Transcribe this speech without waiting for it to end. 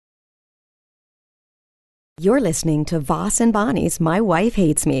You're listening to Voss and Bonnie's My Wife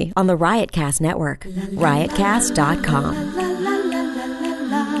Hates Me on the Riotcast Network.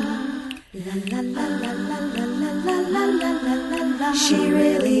 Riotcast.com. She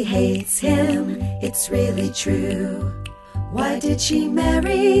really hates him, it's really true. Why did she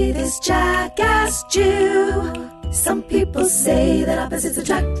marry this jackass Jew? Some people say that opposites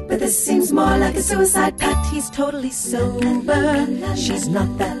attract, but this seems more like a suicide pact. He's totally sober, she's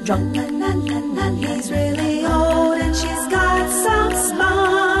not that drunk. He's really old and she's got some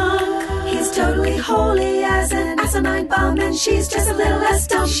spunk. He's totally holy as an asinine bomb, and she's just a little less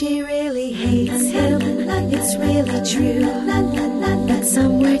dumb. She really hates him, it's really true. But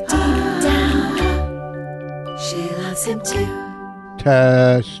somewhere deep down, she loves him too.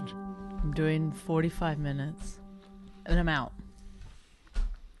 Test. I'm doing 45 minutes. And I'm out.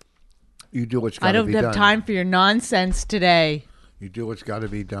 You do what's got to be done. I don't have time for your nonsense today. You do what's got to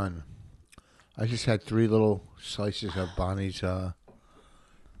be done. I just had 3 little slices of Bonnie's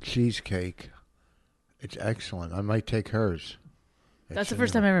cheesecake. It's excellent. I might take hers. That's the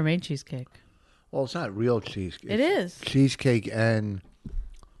first time I ever made cheesecake. Well, it's not real cheesecake. It is. Cheesecake and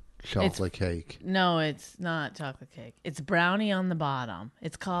chocolate cake. No, it's not chocolate cake. It's brownie on the bottom.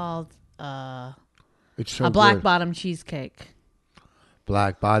 It's called... It's so a black good. bottom cheesecake.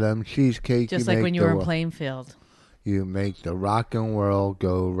 Black bottom cheesecake. Just like when you were in Plainfield. You make the rock and world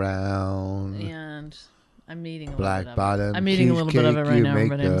go round. And I'm eating a black little bit bottom of it. I'm eating a little bit of it right now,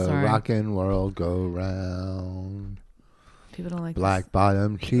 but I'm sorry. Rock and world go round. People don't like black this.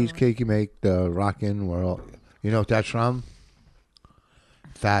 bottom cheesecake. You make the rock and world. You know what that's from?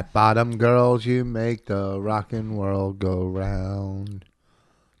 Fat bottom girls. You make the rock and world go round.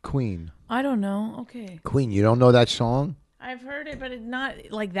 Queen. I don't know. Okay. Queen, you don't know that song? I've heard it, but it's not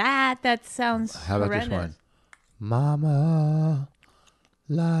like that. That sounds How about horrendous. this one? Mama,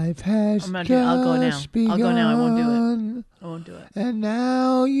 life has I'll just go now. begun. I'll go now. I won't do it. I won't do it. And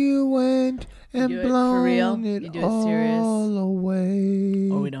now you went and You do it for blown real? it You do it serious? all away.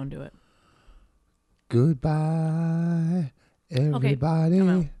 Or we don't do it. Goodbye, everybody. come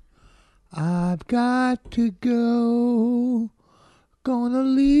out. I've got to go. Gonna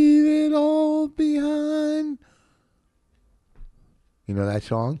leave it all behind. You know that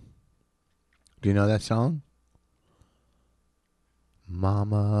song? Do you know that song?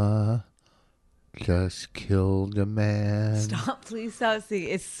 Mama just killed a man. Stop, please stop singing.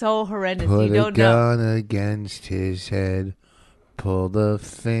 It's so horrendous. Put You a don't know. gun against his head. Pull the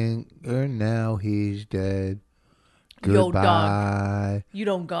finger, now he's dead. Yo, Goodbye, You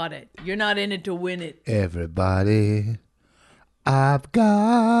don't got it. You're not in it to win it. everybody. I've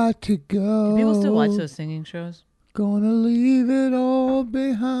got to go. Do people still watch those singing shows? Gonna leave it all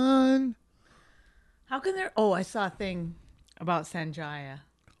behind. How can there... Oh, I saw a thing about Sanjaya.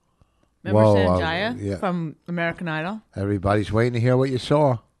 Remember Whoa, Sanjaya yeah. from American Idol? Everybody's waiting to hear what you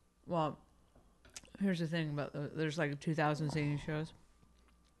saw. Well, here's the thing about... There's like 2,000 singing shows.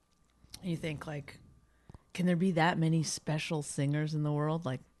 And you think like, can there be that many special singers in the world?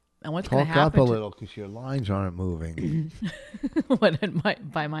 Like, and what's going to Talk happen? up a little because your lines aren't moving.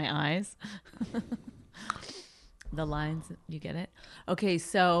 By my eyes. The lines, you get it? Okay,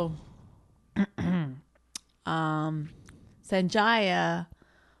 so Sanjaya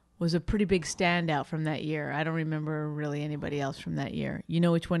was a pretty big standout from that year. I don't remember really anybody else from that year. You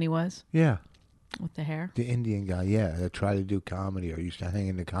know which one he was? Yeah. With the hair? The Indian guy, yeah, that tried to do comedy or used to hang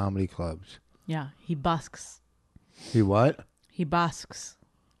in the comedy clubs. Yeah, he busks. He what? He busks.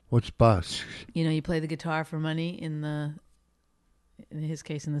 What's busks? You know, you play the guitar for money in his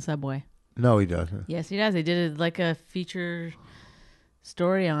case, in the subway. No, he doesn't. Yes, he does. They did like a feature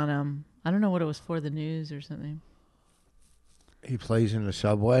story on him. I don't know what it was for, the news or something. He plays in the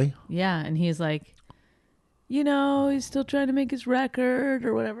subway? Yeah, and he's like, you know, he's still trying to make his record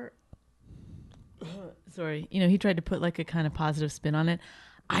or whatever. Sorry. You know, he tried to put like a kind of positive spin on it.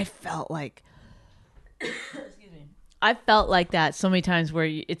 I felt like... Excuse me. I felt like that so many times where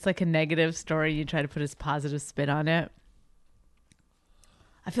it's like a negative story. You try to put a positive spin on it.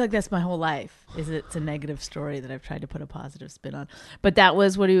 I feel like that's my whole life. It's a negative story that I've tried to put a positive spin on. But that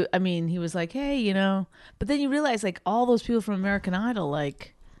was what he was like, hey, you know. But then you realize like all those people from American Idol,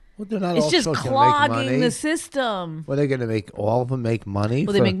 like, Well, they're not it's all just supposed to make clogging money. the system. Well, they're going to make all of them make money.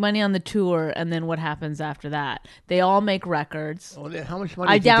 Well, they make money on the tour, and then what happens after that? They all make records. Well, how much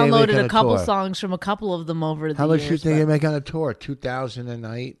money? I do you think they make downloaded on a couple tour? songs from a couple of them over the How much years. do you think they but make on a tour? 2,000 a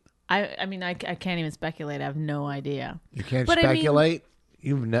night. I mean, I can't even speculate. I have no idea. You can't But I mean- speculate.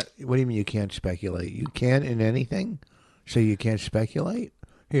 What do you mean you can't speculate? You can in anything, so you can't speculate.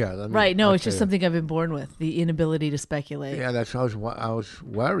 Yeah, Right. No, I'll it's just tell you. something I've been born with, the inability to speculate. Yeah, that's I was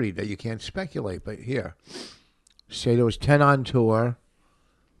worried that you can't speculate, but here, say there was 10 on tour,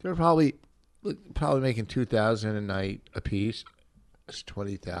 they're probably making 2,000 a night a piece. It's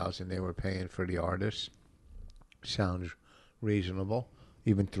 20,000 they were paying for the artists. Sounds reasonable.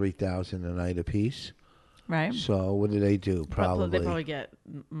 Even 3,000 a night a piece. Right. So what do? They probably get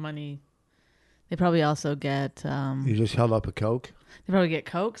money. They probably also get. You just held up a Coke. They probably get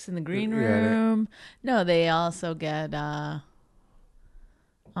Cokes in the green Yeah, room. No, they also get.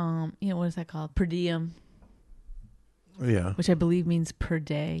 What is that called? Per diem, Yeah, which I believe means per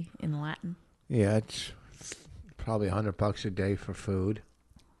day in Latin. yeah, it's probably $100 a day for food.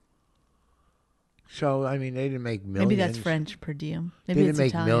 So I mean, they didn't make millions. Maybe that's French, per diem. They Maybe didn't it's make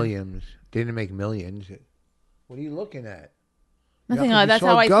Italian. millions. They didn't make millions. What are you looking at? Nothing. You act like you That's saw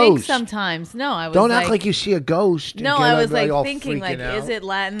how a I think ghost. sometimes. No, I was Don't like, act like you see a ghost. and No, get I was everybody like all thinking, freaking like, out. is it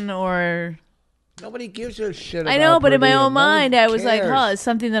Latin or? Nobody gives a shit. I know, about but per in my diem. own No one mind, I was like, cares. "Oh, it's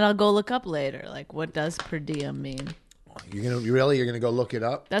something that I'll go look up later." Like, what does per diem mean? You're gonna go look it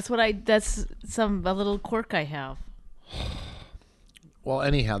up? That's a little quirk I have. Well,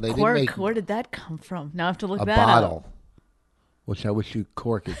 anyhow, they Quirk. didn't make Where did that come from? Now I have to look a that bottle. up. Which I wish you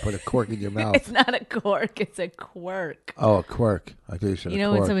cork it. Put a cork in your mouth. It's not a cork. It's a quirk. Oh, a quirk. I thought you said You a know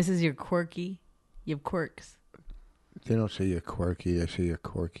cork. when somebody says you're quirky, you have quirks. They don't say you're quirky. They say you're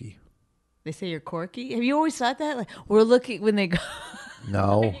quirky. They say you're quirky. Have you always thought that? Like, we're looking when they go.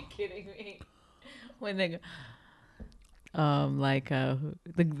 No. Are you kidding me? When they go,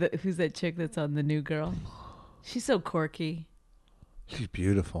 who's that chick that's on The New Girl? She's so quirky. She's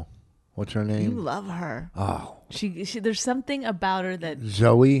beautiful. What's her You name? love her. Oh, She there's something about her that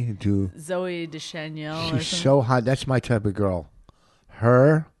Zoe. Zoe Deschanel. She's so hot. That's my type of girl.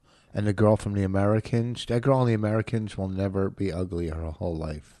 Her and the girl from The Americans. That girl in The Americans will never be ugly her whole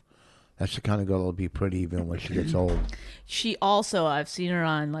life. That's the kind of girl that'll be pretty even when she gets old. She also, I've seen her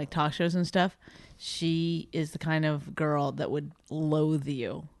on like talk shows and stuff. She is the kind of girl that would loathe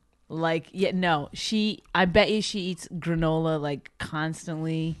you. Like, I bet you she eats granola like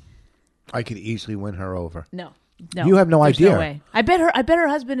constantly. I could easily win her over. No. You have no there's idea. No way. I bet her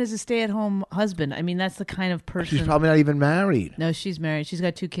husband is a stay-at-home husband. I mean, that's the kind of person. She's probably not even married. No, she's married. She's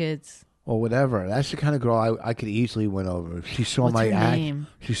got 2 kids. Or whatever. That's the kind of girl I could easily win over. If she saw What's my her act, name?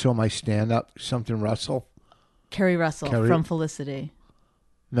 she saw my stand-up, something Russell. Carrie Russell from Felicity.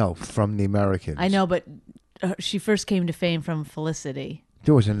 No, from The Americans. I know, but she first came to fame from Felicity.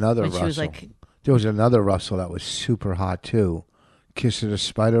 There was another When Russell. she was like, There was another Russell that was super hot too. Kiss of the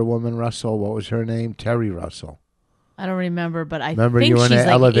Spider Woman Russell. What was her name? Terry Russell. I don't remember, but I Remember think you were in she's the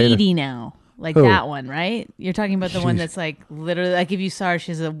like elevator? 80 now. Like Who? that one, right? You're talking about the one She's- that's like literally, like if you saw her,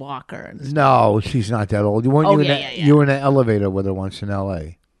 she's a walker. No, she's not that old. You weren't. Oh, you in yeah, the- yeah, yeah. You were in an elevator with her once in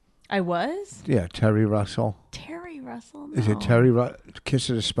L.A. I was? Yeah, Terry Russell. Terry Russell? Is it No. Terry Kiss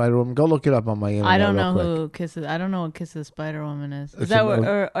of the Spider Woman? Go look it up on my internet. I don't real know quick. who Kisses. I don't know what Kiss of the Spider Woman is. Is It's that a-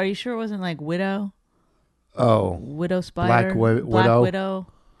 or are you sure it wasn't like Widow? Oh, Widow Spider? Black Black Widow?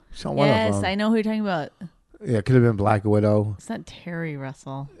 some one Yes, of them. I know who you're talking about. Yeah, it could have been Black Widow. It's not Terry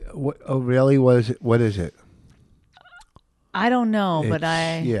Russell. What, oh, really? What is it? I don't know, but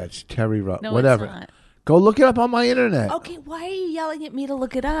It's- yeah, it's Terry Russell. No, Whatever. It's not. Go look it up on my internet. Okay, why are you yelling at me to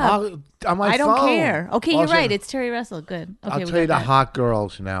look it up? On my I don't phone. care. Okay, Also, you're right. It's Terry Russell. Good. Okay, I'll we tell you got the that. hot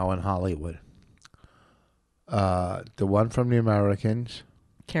girls now in Hollywood. The one from The Americans,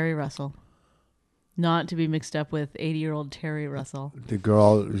 Carrie Russell. Not to be mixed up with 80-year-old Terry Russell. the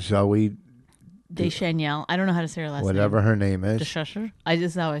girl Zoe, Deschanel. I don't know how to say her last whatever her name name. is. Deshusher? This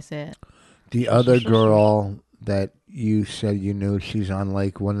is how I say it. The other girl that you said you knew, she's on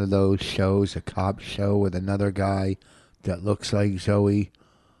like one of those shows, a cop show with another guy that looks like Zoe.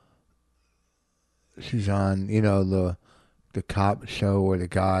 She's on, the cop show where the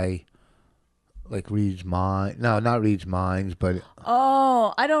guy like reads minds. No, not reads minds, but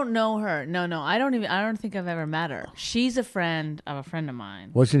Oh, I don't know her. No, I don't think I've ever met her. She's a friend of a friend of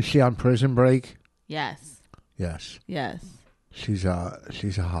mine. wasn't she on Prison Break? Yes. Yes, Yes. she's a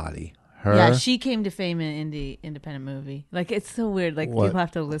hottie. Her, Yeah, she came to fame in indie independent movie. Like it's so weird. Like What? people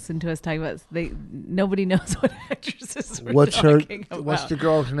have to listen to us talk about. Nobody knows what actresses we're what's talking about. what's the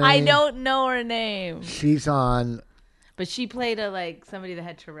girl's name? I don't know her name, She's on, but she played somebody that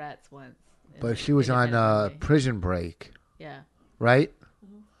had Tourette's once. in but an she was on independent movie. Prison Break, Yeah. right?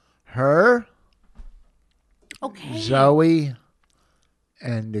 Her, Okay. Zoe,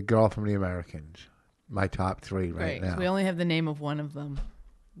 and the girl from The Americans. My top 3 right Great. now. We only have the name of one of them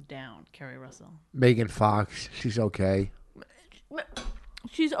down. Carrie Russell. Megan Fox, she's okay.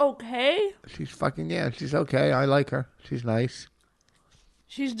 She's okay. She's fucking she's okay. I like her. She's nice.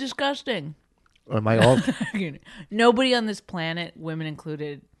 She's disgusting. Am I all? Nobody on this planet, women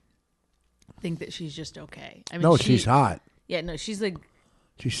included, think that she's just okay. I mean, No, she's hot. Yeah, no, she's like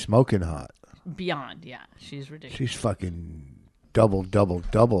She's smoking hot. beyond. Yeah, she's ridiculous. She's fucking double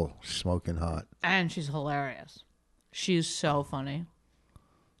smoking hot. And she's hilarious. She's so funny.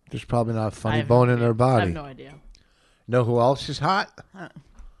 There's probably not a I funny have bone no in idea. her body. I have no idea. Know who else is hot? Huh.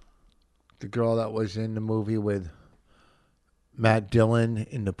 The girl that was in the movie with Matt Dillon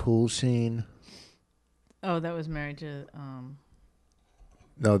in the pool scene. Oh, that was married to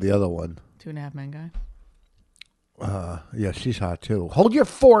No, the other one. 2.5 Men guy. Yeah, she's hot too. Hold your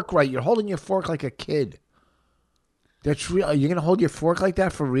fork right. You're holding your fork like a kid. That's real. Are you gonna hold your fork like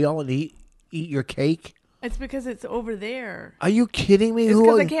that for real and eat your cake? It's because it's over there. Are you kidding me? It's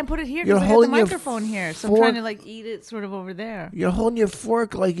because I can't put it here You're because I got the holding your microphone here. So I'm trying to like eat it sort of over there. You're holding your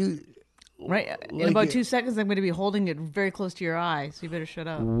fork like you. Right. In Like about it- 2 seconds, I'm going to be holding it very close to your eye. So you better shut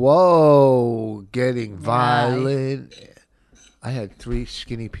up. Whoa, getting violent. I had 3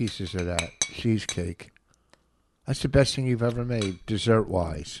 skinny pieces of that cheesecake. That's the best thing you've ever made,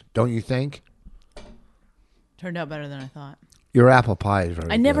 dessert-wise. Don't you think? Turned out better than I thought. Your apple pie is very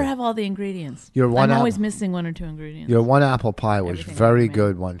good. I never have all the ingredients. Your one I'm always apple- missing 1 or 2 ingredients. Your one apple pie was Everything very I made.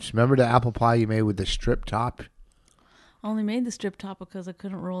 good once. Remember the apple pie you made with the strip top? I only made the strip top because I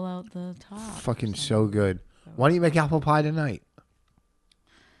couldn't roll out the top. Fucking so good. Why don't you make apple pie tonight?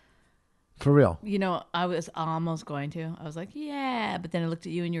 For real. You know, I was almost going to. I was like, yeah. But then I looked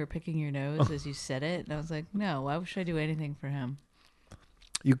at you and you were picking your nose as you said it. And I was like, no, why should I do anything for him?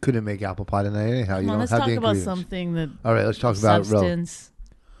 You couldn't make apple pie tonight anyhow. Come You on, don't let's have talk the about ingredients. something that All right, let's talk about real. substance.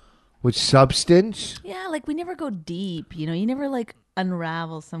 With substance? Yeah, like we never go deep. You know, you never like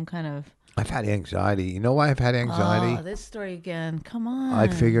unravel some kind of. I've had anxiety. You know why I've had anxiety? Oh, this story again. Come on. I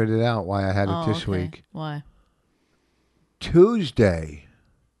figured it out why I had it this okay. week. Why? Tuesday,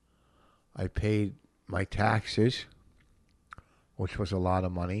 I paid my taxes, which was a lot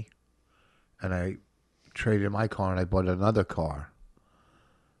of money, and I traded my car and I bought another car.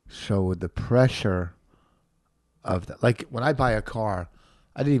 So with the pressure of that, like when I buy a car,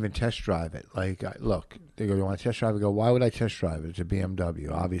 I didn't even test drive it. Like, look, they go, "You want to test drive it?" I go, "Why would I test drive it? It's a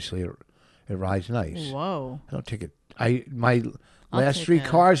BMW. Obviously, it rides nice." Whoa. I don't take it. My I'll last take 3 a-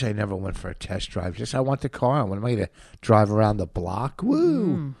 cars, I never went for a test drive. Just I want the car. What am I going to drive around the block?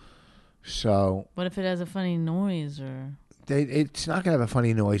 Woo! So What if it has a funny noise or? it's not going to have a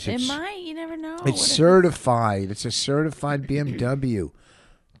funny noise. It might. You never know. What It's if certified. It's a certified BMW.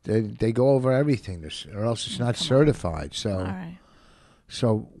 They go over everything, or else it's not certified. So All right.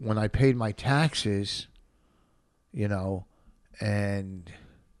 so when I paid my taxes, you know, and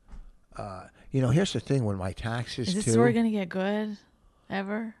here's the thing: when my taxes Is this too. story going to get good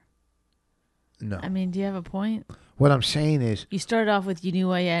ever? No. I mean, do you have a point? What I'm saying is, You started off with you knew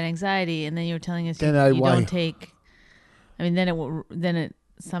why you had anxiety, and then you were telling us Then you why- don't take. I mean, then it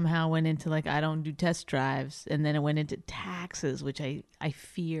somehow went into like I don't do test drives, and then it went into taxes, which I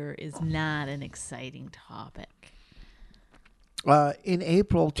fear is not an exciting topic. in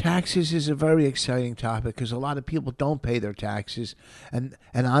April, taxes is a very exciting topic because a lot of people don't pay their taxes, and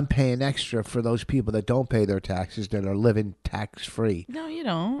I'm paying extra for those people that don't pay their taxes that are living tax free. No, you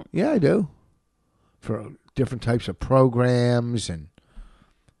don't. Yeah, I do. For different types of programs and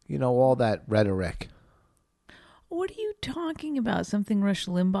all that rhetoric. What are you talking about? Something Rush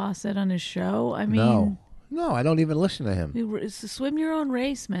Limbaugh said on his show? I mean, No, I don't even listen to him. it's to swim your own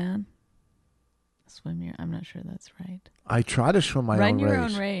race, man. I'm not sure that's right. I try to swim my Run own your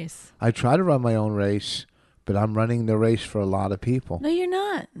race. own race. I try to run my own race, but I'm running the race for a lot of people. No, you're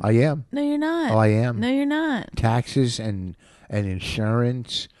not. I am. No, you're not. Oh, I am. No, you're not. Taxes and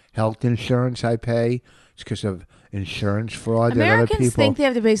insurance, health insurance I pay. It's because of insurance fraud that other Americans people. think they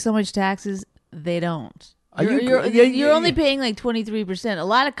have to pay so much taxes. They don't. Are you- You're yeah, only yeah. paying like 23%. A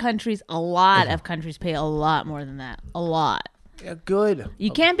lot of countries pay a lot more than that. A lot. Yeah, good. You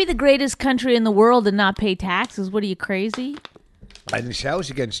can't be the greatest country in the world and not pay taxes. What are you, crazy? I didn't say I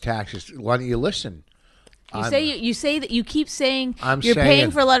was against taxes. Why don't you listen? You say that you keep saying I'm you're saying-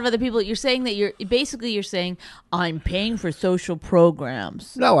 paying for a lot of other people. You're saying that you're saying I'm paying for social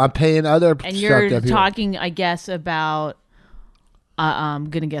programs. No, I'm paying other And stuff you're that people- talking, I guess, about I'm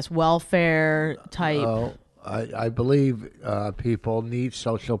gonna guess welfare type. Oh, I believe people need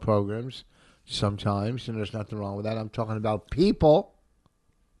social programs sometimes, and there's nothing wrong with that. I'm talking about people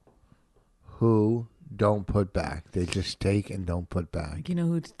who don't put back. They just take and don't put back. You know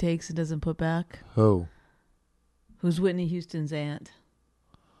who takes and doesn't put back? Who? Who's Whitney Houston's aunt?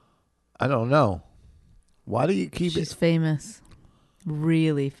 I don't know. Why do you keep She's it? famous,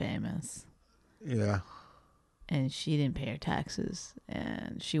 really famous, Yeah. and she didn't pay her taxes,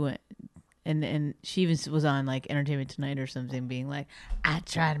 and she went. And she even was on like Entertainment Tonight or something, being like, "I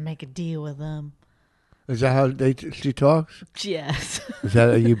tried to make a deal with them." Is that how she talks? Yes. Is that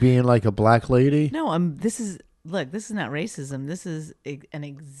are you being like a black lady? No, this is not racism. This is an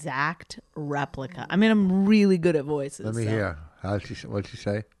exact replica. I mean, I'm really good at voices. Let me hear. What'd she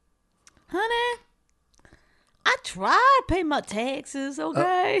say? Honey, I tried to pay my taxes,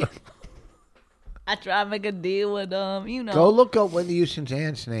 okay? I tried to make a deal with them, you know. Go look up Whitney Houston's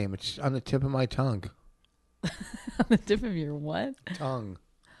aunt's name. It's on the tip of my tongue. On the tip of your what? Tongue.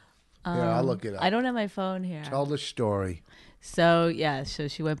 Yeah, I'll look it up. I don't have my phone here. Tell the story. So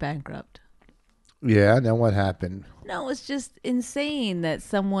she went bankrupt. Yeah, and then what happened? No, it's just insane that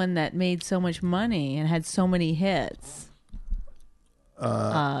someone that made so much money and had so many hits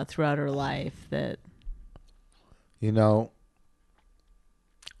throughout her life that... You know,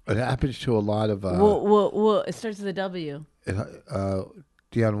 it happens to a lot of... Well, it starts with a W.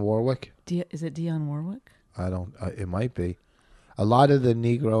 Dionne Warwick? Is it Dionne Warwick? I don't... it might be. A lot of the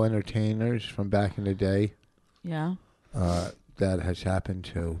Negro entertainers from back in the day... Yeah. That has happened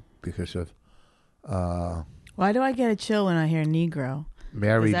to because of... Why do I get a chill when I hear Negro?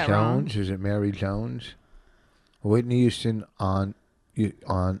 Mary Jones? Wrong? Is it Mary Jones? Whitney Houston on the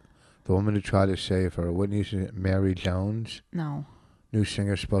woman who tried to save her. Whitney Houston, Mary Jones? No. New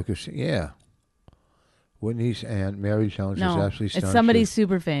singer spoke of... Yeah. Whitney's aunt, Mary Jones, is absolutely stunning. It's somebody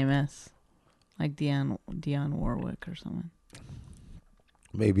super famous. Like Dionne Warwick or someone.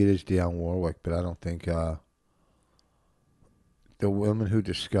 Maybe it is Dionne Warwick, but I don't think... the woman who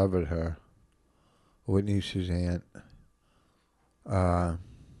discovered her, Whitney's aunt,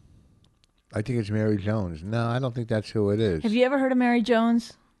 I think it's Mary Jones. No, I don't think that's who it is. Have you ever heard of Mary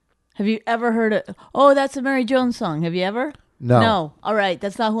Jones? Have you ever heard of... Oh, that's a Mary Jones song. Have you ever? No. All right,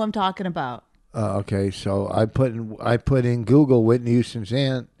 that's not who I'm talking about. Okay, so I put in Google Whitney Houston's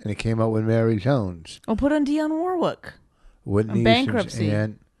aunt, and it came up with Mary Jones. Oh, put on Dionne Warwick. Whitney bankruptcy.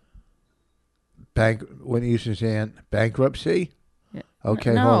 Houston's aunt. Whitney Houston's aunt. Bankruptcy? Yeah.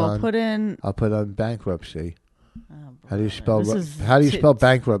 Okay, no, hold on. I'll put on bankruptcy. Oh, how do you spell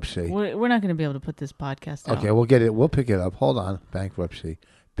bankruptcy? We're not going to be able to put this podcast out. Okay, we'll get it. We'll pick it up. Hold on. Bankruptcy.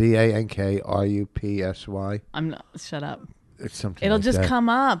 BANKRUPSY. I'm not. Shut up. It's something. It'll like just that. come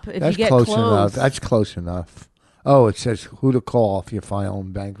up if That's you get close close. enough. That's close enough. Oh, it says who to call if you're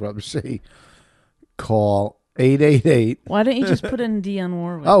filing bankruptcy. Call 888. Why don't you just put in Dionne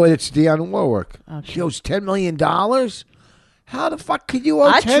Warwick? Oh, it's Dionne Warwick. Okay. She owes $10 million? How the fuck could you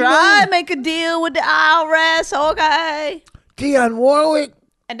owe $10 million? I tried to make a deal with the IRS, okay? Dionne Warwick?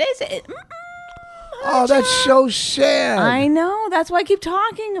 And they said, oh, that's so sad. I know. That's why I keep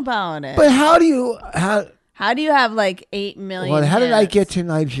talking about it. But how do you have like 8 million? Well, how did I hits? get to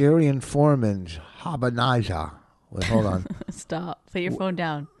Nigerian foreman's Habanaja? Wait, hold on. Stop. Put your phone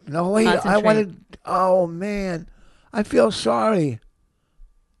down. No, wait. I wanted... Oh, man. I feel sorry.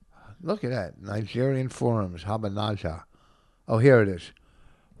 Look at that. Nigerian forums, Habanaja. Oh, here it is.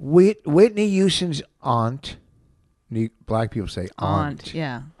 Whitney Houston's aunt. Black people say aunt.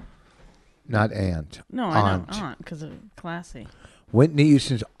 Yeah. Not aunt. No, aunt. I know. Aunt, because of classy. Whitney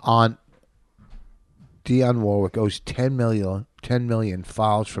Houston's aunt, Dionne Warwick, owes $10 million,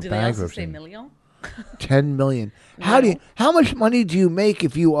 files for bankruptcy. Do bankruptcy. they also say million? $10 million. No. How much money do you make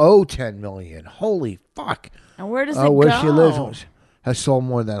if you owe $10 million? Holy fuck! And where does it go? Where she lives has sold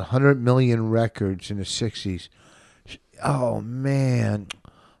more than 100 million records in the '60s. Oh man,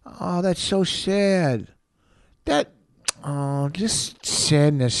 oh that's so sad. Just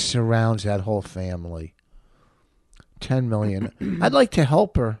sadness surrounds that whole family. 10 million. I'd like to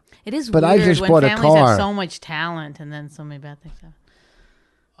help her. It is but weird I just when bought a families car. have so much talent and then so many bad things happen.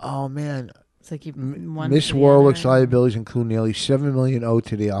 Oh man. It's like you Miss Warwick's liabilities include nearly $7 million owed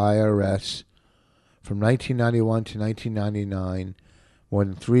to the IRS from 1991 to 1999. More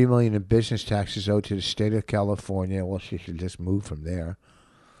than $3 million in business taxes owed to the state of California. Well, she should just move from there.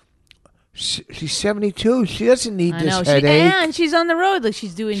 She's 72. She doesn't need this headache. And she's on the road. Like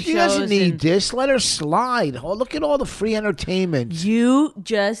she's doing shows. She doesn't need this. Let her slide. Oh, look at all the free entertainment. You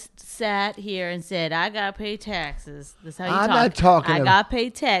just sat here and said, I got to pay taxes. That's how you talk. I'm not talking. I got to pay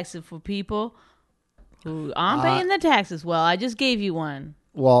taxes for people who aren't paying the taxes. Well, I just gave you one.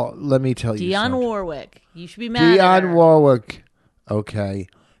 Well, let me tell you something. Dionne Warwick. You should be mad at her. Dionne Warwick. Okay.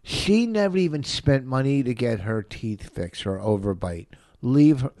 She never even spent money to get her teeth fixed or overbite.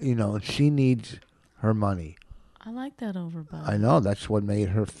 Leave her, she needs her money. I like that overbite. I know. That's what made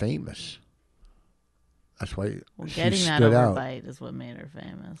her famous. That's why getting she that stood overbite out. is what made her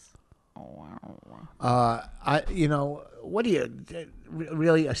famous. What do you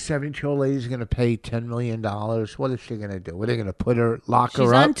really? A 72-year-old lady's going to pay $10 million? What is she going to do? What are they going to lock She's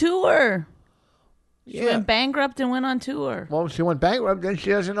her up? on tour. She Yeah. went bankrupt and went on tour. Well, if she went bankrupt, then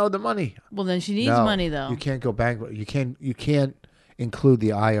she doesn't owe the money. Well, then she needs No, money, though. You can't go bankrupt. You can't include the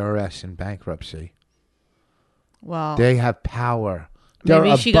IRS in bankruptcy. Well, They have power. maybe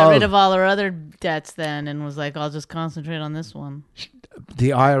They're she got rid above- of all her other debts then and was like, I'll just concentrate on this one. The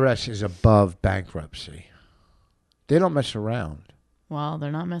IRS is above bankruptcy. They don't mess around. Well,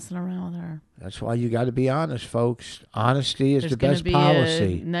 they're not messing around with her. That's why you got to be honest, folks. Honesty is There's the going best to be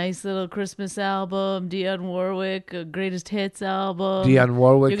policy. a nice little Christmas album, Dionne Warwick, a greatest hits album. Dionne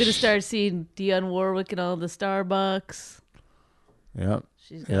Warwick. You're going to start seeing Dionne Warwick in all the Starbucks. Yep.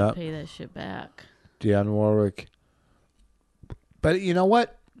 She's going to Yep. pay that shit back. Dionne Warwick. But you know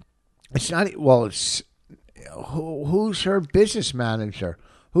what? It's not. Well, it's who's her business manager?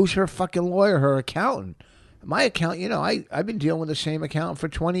 Who's her fucking lawyer? Her accountant? My accountant. I've been dealing with the same accountant for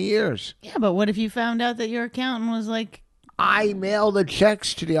 20 years. Yeah, but what if you found out that your accountant was like, I mail the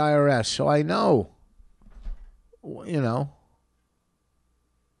checks to the IRS, so I know.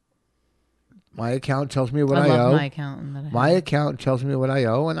 My accountant tells me what I love owe. my accountant. That I My have. accountant tells me what I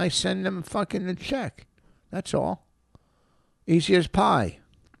owe, and I send them fucking a check. That's all. Easy as pie.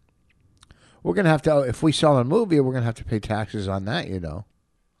 We're going to have to, if we sell a movie, we're going to have to pay taxes on that,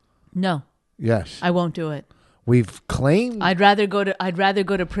 No, Yes. I won't do it. We've claimed. I'd rather go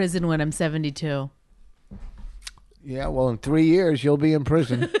to prison when I'm 72. Yeah, well, in 3 years, you'll be in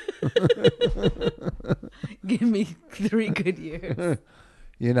prison. Give me 3 good years.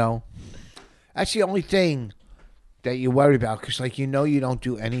 That's the only thing that you worry about, because, you don't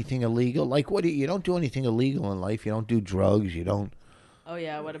do anything illegal. You don't do anything illegal in life. You don't do drugs. You don't. Oh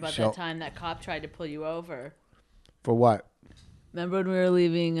yeah, what about So- that time that cop tried to pull you over? For what? Remember when we were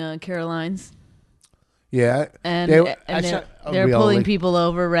leaving Caroline's Yeah. and that's they're not they're real pulling illegal. people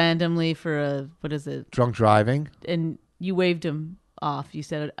over randomly for a what is it? Drunk driving. And you waved him off. You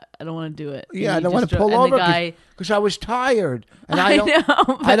said, "I don't want to do it." Yeah, I And you don't want just to pull and over The guy, because I was tired. And I I don't, know,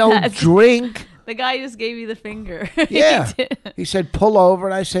 but I don't that's- drink. The guy just gave you the finger. Yeah. He did. He said, pull over.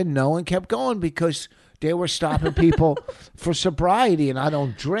 And I said no and kept going because they were stopping people for sobriety. And I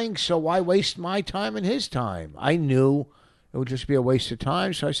don't drink, so why waste my time and his time? I knew it would just be a waste of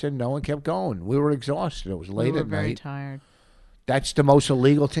time. So I said no and kept going. We were exhausted. It was We late were at very night. tired. That's the most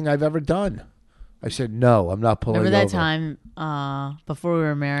illegal thing I've ever done. I said, no, I'm not pulling Remember that over. time before we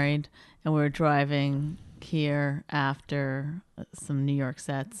were married and we were driving here after some New York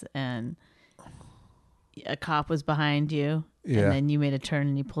sets and a cop was behind you Yeah. and then you made a turn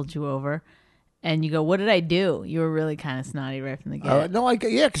and he pulled you over and you go, "What did I do?" You were really kind of snotty right from the get. No,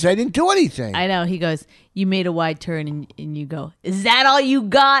 because I didn't do anything. I know. He goes, "You made a wide turn," and you go, "Is that all you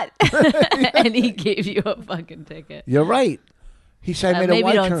got?" And he gave you a fucking ticket. You're right. He said I made a Maybe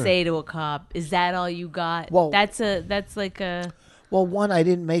wide don't turn. say to a cop, "Is that all you got?" Well- that's like a. Well, one, I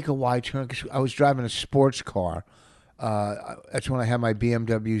didn't make a wide turn because I was driving a sports car. That's when I had my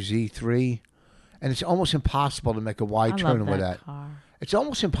BMW Z3. And it's almost impossible to make a wide I turn love with that that. car. It's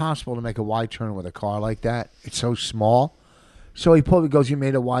almost impossible to make a wide turn with a car like that. It's so small. So he pulled me, goes, "You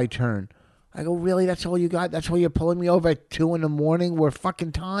made a wide turn." I go, "Really? That's all you got? That's why you're pulling me over at 2 a.m? We're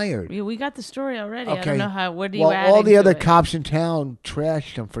fucking tired." We got the story already. I Okay. don't know how. What do you Well, add? all the other it? cops in town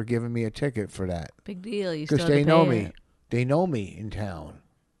trashed him for giving me a ticket for that. Big deal. You still Because have they to know pay me. it. They know me in town.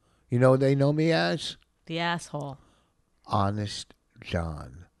 You know what they know me as? The asshole. Honest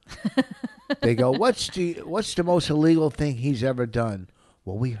John. They go, what's the most illegal thing he's ever done?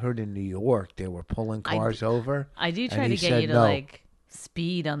 Well, we heard in New York they were pulling cars over. I do and try he to get said you to no. like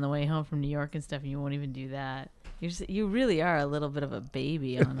speed on the way home from New York and stuff, and you won't even do that. You really are a little bit of a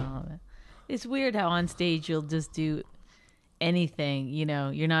baby on all of it. It's weird how on stage you'll just do anything.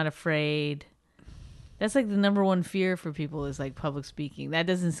 You're not afraid. That's like the number one fear for people is like public speaking. That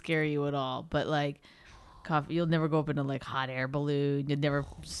doesn't scare you at all, but like coffee, you'll never go up in a like hot air balloon. You'd never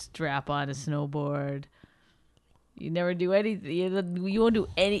strap on a snowboard. You never do anything. You won't do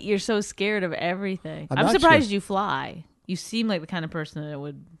any. You're so scared of everything. I'm I'm not surprised scared. you fly. You seem like the kind of person that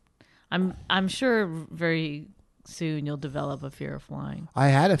would. I'm sure very soon you'll develop a fear of flying. I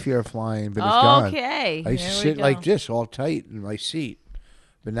had a fear of flying, but it's gone. Okay, I used to there we sit go. like this, all tight in my seat.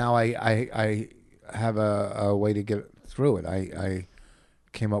 But now I have a way to get through it. I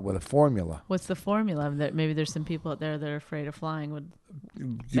came up with a formula. What's the formula? That maybe there's some people out there that are afraid of flying would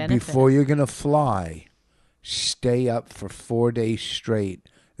benefit. Before you're going to fly, stay up for 4 days straight.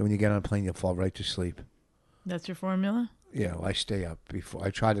 And when you get on a plane, you'll fall right to sleep. That's your formula? Yeah, well, I stay up before.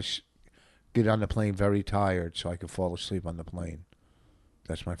 I try to get on the plane very tired so I can fall asleep on the plane.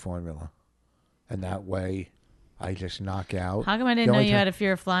 That's my formula. And that way, I just knock out. How come I didn't know you had a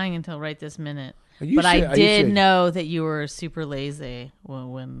fear of flying until right this minute? But I did know that you were super lazy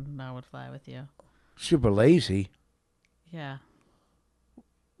when I would fly with you. Super lazy? Yeah.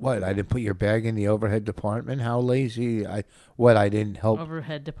 What? I didn't put your bag in the overhead department? How lazy? I didn't help.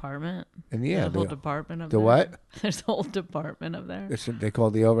 Overhead department? And yeah, the whole department up the there. What? There's a whole department up there. It's what they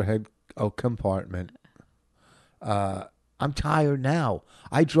call the overhead compartment. I'm tired now.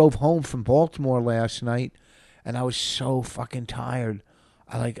 I drove home from Baltimore last night, and I was so fucking tired.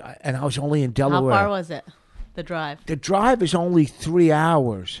 And I was only in Delaware. How far was it? The drive? The drive is only 3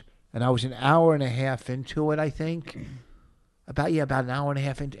 hours, and I was an hour and a half into it, I think. About an hour and a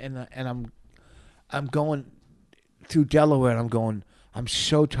half into, and I'm going through Delaware, and I'm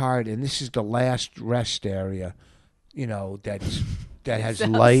so tired, and this is the last rest area, that has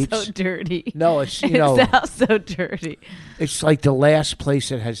Sounds lights. So dirty. No, it's It sounds so dirty. It's like the last place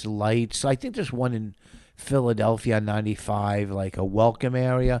that has lights. I think there's one in Philadelphia on 95, like a welcome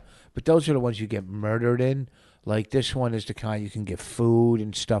area, but those are the ones you get murdered in. Like this one is the kind you can get food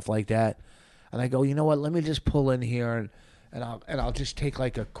and stuff like that. And I go, you know what? Let me just pull in here and I'll just take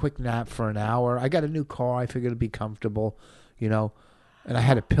like a quick nap for an hour. I got a new car. I figured it'd be comfortable, And I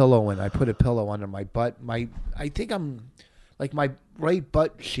had a pillow in. I put a pillow under my butt. I think I'm like my right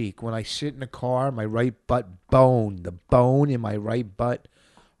butt cheek. When I sit in the car, my right butt bone, the bone in my right butt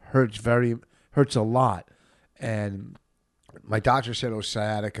hurts a lot. And my doctor said it was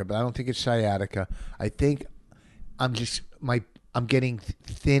sciatica, but I don't think it's sciatica. I think I'm getting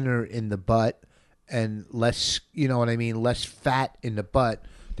thinner in the butt and less, less fat in the butt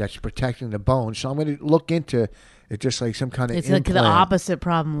that's protecting the bone. So I'm going to look into it, just like some kind of implant. It's like the opposite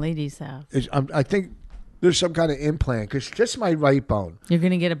problem ladies have. I think there's some kind of implant because just my right bone. You're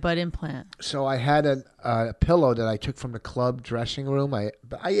going to get a butt implant. So I had a pillow that I took from the club dressing room. I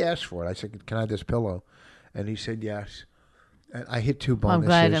asked for it. I said, "Can I have this pillow?" And he said yes. And I hit two bonuses.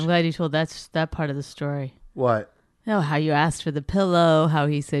 I'm glad you told that part of the story. What? No, how you asked for the pillow, how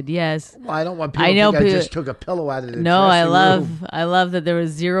he said yes. Well, I don't want people to think I just took a pillow out of the dressing room. I love that there was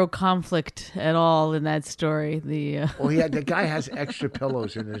zero conflict at all in that story. The guy has extra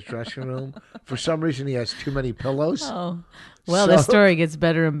pillows in his dressing room. For some reason, he has too many pillows. Oh, well, the story gets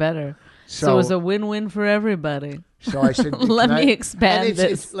better and better. So it was a win-win for everybody. So I said, let me expand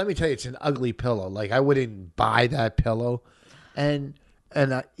this. Let me tell you, it's an ugly pillow. Like I wouldn't buy that pillow, and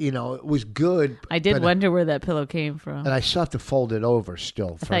it was good. I did wonder where that pillow came from. And I still have to fold it over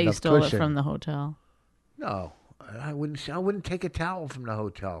still. I thought you stole it from the hotel. No, I wouldn't take a towel from the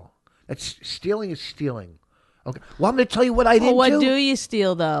hotel. Stealing is stealing. Okay. Well, I'm going to tell you what I didn't do. What do you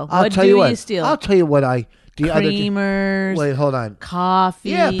steal, though? I'll tell you what. I'll tell you what I... Creamers. Wait, hold on. Coffee.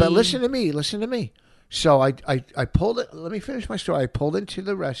 Yeah, but listen to me. So I pulled it. Let me finish my story. I pulled into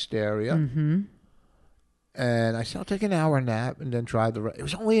the rest area. Mm-hmm. And I said, I'll take an hour nap and then drive the rest. It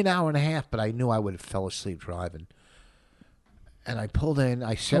was only an hour and a half, but I knew I would have fell asleep driving. And I pulled in.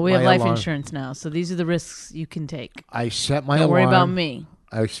 I set my alarm. We have life insurance now, so these are the risks you can take. I set my alarm. Don't worry about me.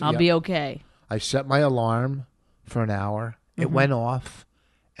 I'll be okay. I set my alarm for an hour. It went off,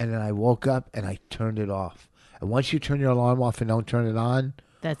 and then I woke up and I turned it off. And once you turn your alarm off and don't turn it on,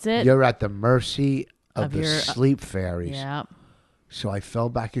 that's it. You're at the mercy of the sleep fairies. Yeah. So I fell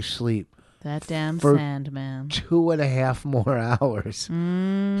back asleep. That damn Sandman. 2.5 more hours.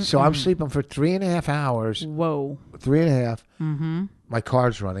 Mm-hmm. So I'm sleeping for 3.5 hours. Whoa. 3.5. Mm-hmm. My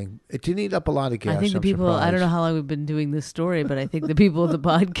car's running. It didn't eat up a lot of gas. I think the people, I don't know how long we've been doing this story, but I think the people of the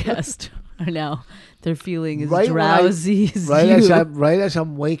podcast are now, they're feeling as drowsy as you. Right as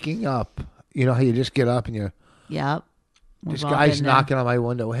I'm waking up. You know how you just get up and you're... Yep. This guy's knocking on my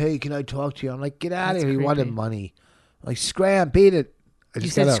window. Hey, can I talk to you? I'm like, get out of here. He wanted money. I'm like, scram, beat it. You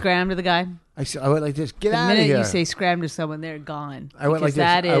said scram to the guy? I went like this, get out of here. The minute you say scram to someone, they're gone. I went like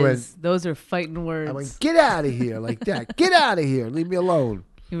this. Those are fighting words. I went, get out of here, like that. Get out of here. Leave me alone.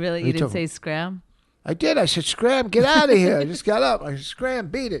 You didn't say scram? I did. I said, scram, get out of here. I just got up. I said, scram,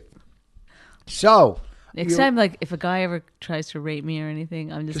 beat it. So. Next time, like, if a guy ever tries to rape me or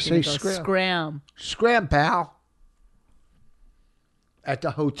anything, I'm just going to go scram. Scram, pal. At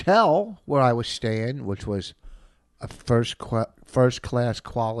the hotel where I was staying, which was a first class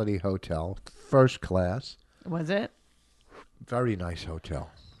quality hotel. First class. Was it? Very nice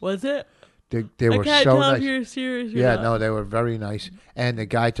hotel. Was it? They were so nice. If you're serious. Yeah, no, they were very nice. And the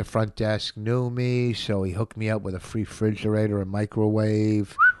guy at the front desk knew me, so he hooked me up with a free refrigerator and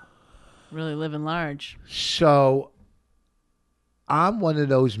microwave. Really living large. So I'm one of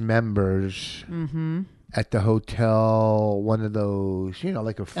those members at the hotel, one of those,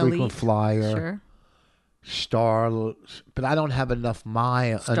 like a frequent elite flyer. Sure. but I don't have enough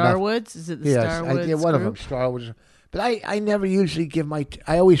Starwoods? Is it the Yes, Starwoods? I did one of them, group? Starwoods. But I never usually give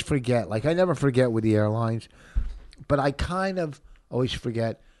I always forget. Like, I never forget with the airlines. But I kind of always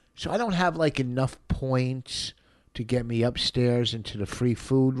forget. So I don't have, like, enough points to get me upstairs into the free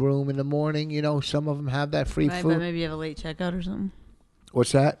food room in the morning. You know, some of them have that free Right, food. but maybe you have a late checkout or something.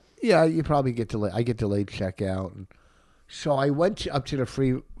 What's that? Yeah, you probably get delayed. I get delayed checkout. And so I went up to the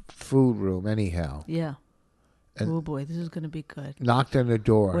free food room anyhow. Yeah. And- Oh boy, this is going to be good. Knocked on the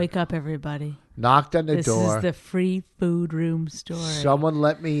door. Wake up, everybody. Knocked on the This door. is the free food room story. Someone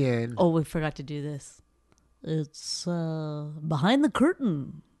let me in. Oh, we forgot to do this. It's Behind the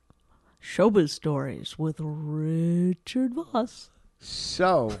Curtain. Showbiz Stories with Richard Voss.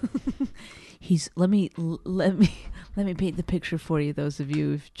 So Let me paint the picture for you, those of you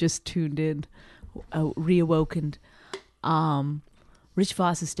who've just tuned in, reawoken. Rich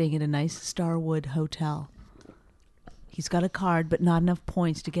Voss is staying at a nice Starwood hotel. He's got a card, but not enough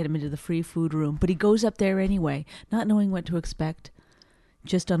points to get him into the free food room. But he goes up there anyway, not knowing what to expect,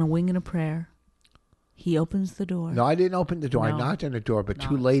 just on a wing and a prayer. He opens the door. no, I didn't open the door. I No. knocked on the door, but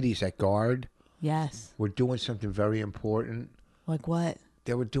two ladies at guard Yes. were doing something very important. Like what?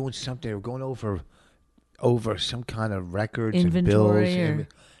 They were doing something. They were going over some kind of records and Inventory bills, or-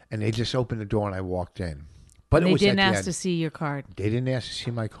 and they just opened the door and I walked in. But And it they was didn't at the ask end. to see your card. They didn't ask to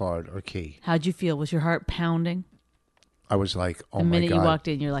see my card or key. How'd you feel? Was your heart pounding? I was like, oh The my minute God. you walked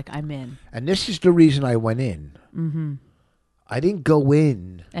in, you're like, I'm in. And this is the reason I went in. Mm-hmm. I didn't go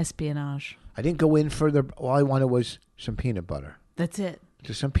in. Espionage. I didn't go in for the. All I wanted was some peanut butter. That's it.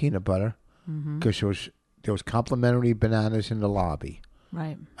 Just some peanut butter, because there was complimentary bananas in the lobby.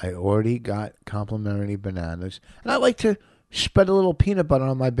 Right. I already got complimentary bananas, and I like to spread a little peanut butter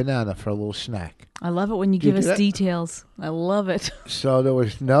on my banana for a little snack. I love it when you Did you give do us that? details. I love it. So there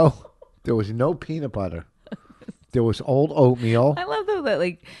was no peanut butter. There was old oatmeal. I love though that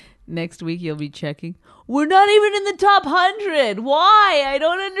like next week you'll be checking. We're not even in the top 100. Why? I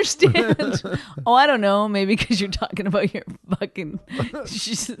don't understand. Oh, I don't know. Maybe because you're talking about your fucking.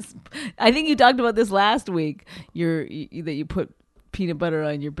 I think you talked about this last week. That you put peanut butter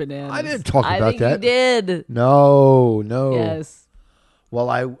on your bananas. I didn't talk about I think that. you did. No. Yes. Well,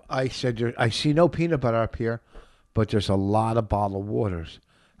 I said I see no peanut butter up here, but there's a lot of bottled waters.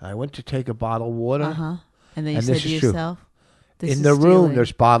 And I went to take a bottled water. Uh huh. And then you And said this to is true. yourself, "This In is the room, stealing."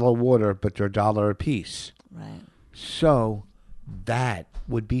 there's bottled water, but they're $1 a piece. Right. So that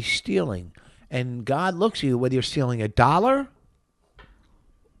would be stealing. And God looks at you whether you're stealing $1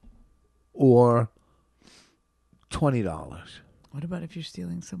 or $20. What about if you're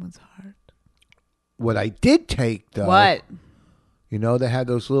stealing someone's heart? What I did take, though, What? you know, they had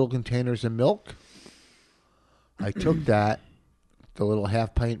those little containers of milk. I took that, the little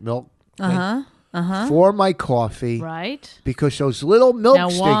half-pint milk thing, for my coffee, Right. because those little milk Now,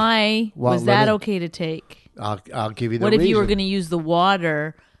 sticks. why Well, was let that me- okay to take? I'll give you the What reason. if you were going to use the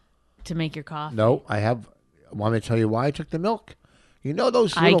water to make your coffee? No, want me to tell you why I took the milk? You know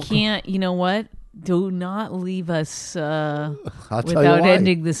those I little... can't. You know what? Do not leave us I'll tell you without why.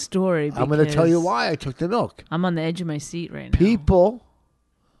 ending the story. I'm going to tell you because why I took the milk. I'm on the edge of my seat right now. People,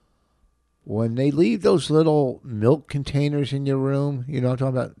 when they leave those little milk containers in your room, you know what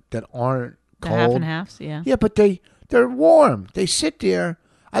I'm talking about, that aren't The cold. half and halves, yeah. Yeah, but they're warm. They sit there.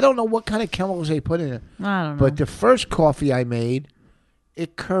 I don't know what kind of chemicals they put in it. I don't know. But the first coffee I made,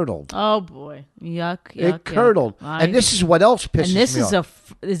 it curdled. Oh boy, yuck! It curdled. And this is what else pisses and this me is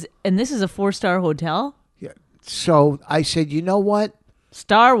off. this is a 4-star hotel. Yeah. So I said, you know what?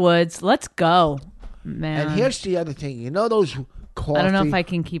 Starwoods, let's go, man. And here's the other thing. You know those coffee... I don't know if I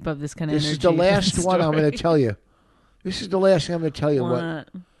can keep up this kind of This energy. is the last for one I'm going story. to tell you. This is the last thing I'm going to tell you. What?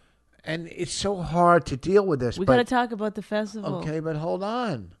 And it's so hard to deal with this. We but, got to talk about the festival. Okay, but hold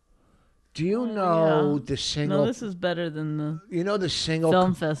on. Do you know yeah. the single... No, this is better than the you know the single...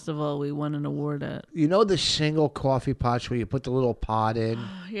 film festival we won an award at. You know the single coffee pots where you put the little pod in?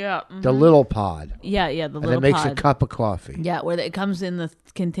 Yeah. The little pod. Yeah, the And little it makes pod. a cup of coffee. Yeah, where it comes in the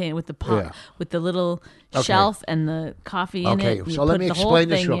container with the pot, Yeah. with the little Okay. shelf and the coffee in Okay, it. You so let put me the whole explain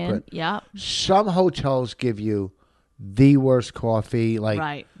this thing real in. quick. Yeah, Some hotels give you the worst coffee. Like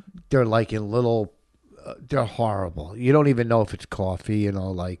right. they're like in little... they're horrible. You don't even know if it's coffee, you know,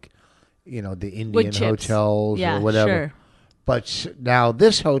 like... You know, the Indian chips. hotels Yeah, or whatever. sure. But now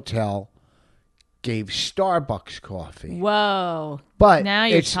this hotel gave Starbucks coffee. Whoa. But Now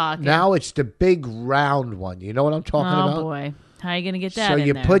you're it's, talking. Now it's the big round one. You know what I'm talking Oh about? boy, how are you gonna get that? So in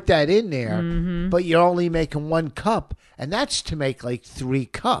you there? Mm-hmm. put that in there, but you're only making 1 cup, and that's to make like 3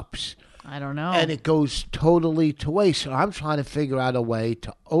 cups. I don't know. and it goes totally to waste. So I'm trying to figure out a way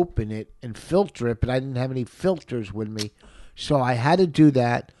to open it and filter it, but I didn't have any filters with me. So I had to do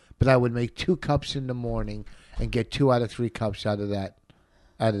that, but I would make 2 cups in the morning and get 2 out of 3 cups out of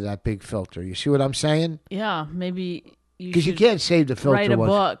that big filter. You see what I'm saying? Yeah, maybe Because you can't save the filter. write a once-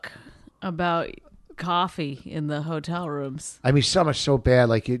 book about coffee in the hotel rooms. I mean, some are so bad.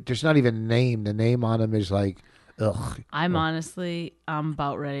 Like, there's not even a name. The name on them is like, ugh. I'm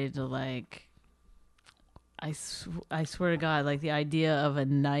about ready to like. I swear to God, like the idea of a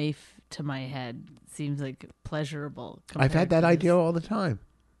knife to my head seems like pleasurable. I've had that compared to idea this. all the time.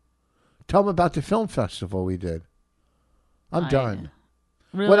 Tell them about the film festival we did. I'm done.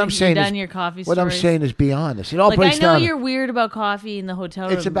 Really? What I'm saying You're is- done your coffee What I'm stories? saying is be honest. It all Like breaks I know down. you're weird about coffee in the hotel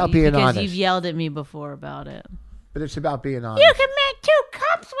room. It's about being because honest. you've yelled at me before about it. But it's about being honest. You can make 2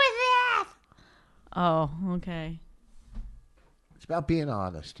 cups with that. Oh, okay. It's about being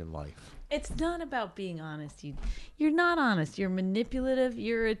honest in life. It's not about being honest. You're not honest. You're manipulative.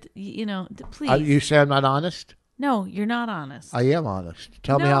 Please. You say I'm not honest? No, you're not honest. I am honest.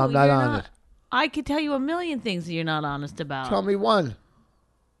 Tell me how I'm not you're honest. I could tell you a million things that you're not honest about. Tell me one.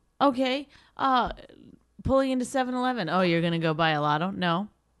 Okay. Pulling into 7-Eleven. Oh, you're going to go buy a lotto? No.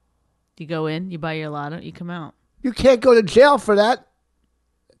 You go in, you buy your lotto, you come out. You can't go to jail for that.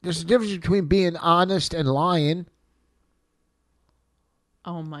 There's a difference between being honest and lying.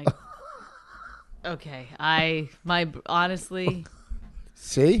 Oh my. Okay. Honestly,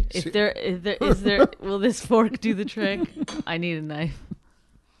 See? if there is there will this fork do the trick? I need a knife.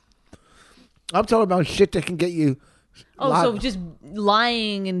 I'm talking about shit that can get you. So just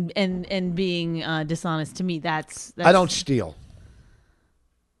lying and being dishonest to me, that's I don't steal.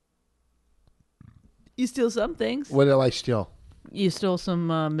 You steal some things. What do I steal? You stole some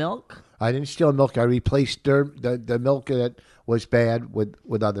milk. I didn't steal milk. I replaced the milk that was bad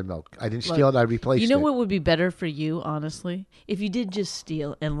with other milk. I didn't steal it. I replaced it. You know what would be better for you, honestly? If you did just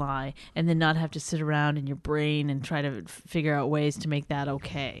steal and lie and then not have to sit around in your brain and try to figure out ways to make that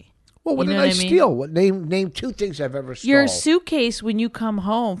okay. Well, what You did know I what I mean? steal? What name 2 things I've ever stolen? Your suitcase when you come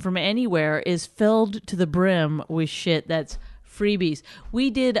home from anywhere is filled to the brim with shit that's freebies. We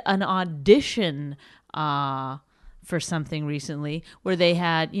did an audition for something recently where they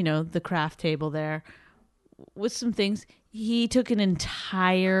had, the craft table there with some things. He took an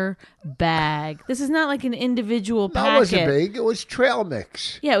entire bag. This is not like an individual packet. That wasn't big. It was trail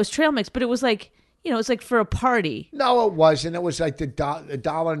mix. Yeah, it was trail mix, but it was like, it's like for a party. No, it wasn't. It was like the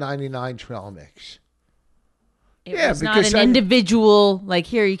 $1.99 trail mix. It Yeah, was not because an individual, like,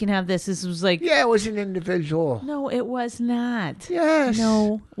 here, you can have this. This was like, Yeah, it was an individual. no, it was not. Yes.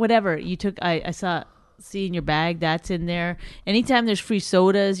 No, whatever. You took, I see in your bag, that's in there. Anytime there's free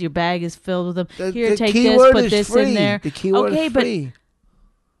sodas, your bag is filled with them. Here, the take key this, word put is this free. in there. The keyword okay, is free.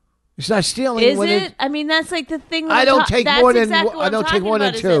 It's not stealing. But is when it? I mean, that's like the thing. I don't take that's more than- exactly what I don't I'm take talking more than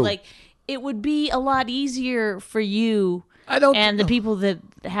about, is 2. that, like, it would be a lot easier for you I don't. and the people that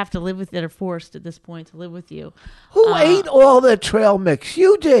have to live with that are forced at this point to live with you. Who ate all the trail mix?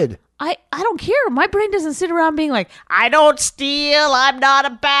 You did. I don't care. My brain doesn't sit around being like, I don't steal. I'm not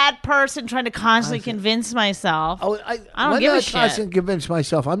a bad person, trying to constantly convince myself. Oh, I don't give a shit. I can't convince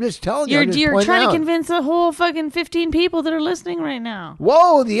myself. I'm just telling you. You're I'm just you're pointing trying out. to convince the whole fucking 15 people that are listening right now.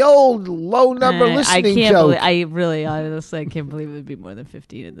 Whoa, the old low number listening I can't joke. honestly, I can't believe it would be more than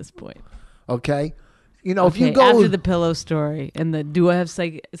 15 at this point. Okay. You know, if you Okay, go after the pillow story and the do I have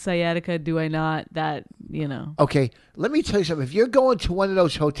sciatica, do I not? That, Okay, let me tell you something. If you're going to one of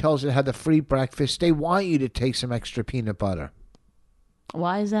those hotels that had the free breakfast, they want you to take some extra peanut butter.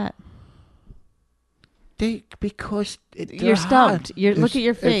 Why is that? Because they're You're stumped. hot. Look at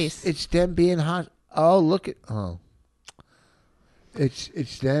your face. It's them being hot.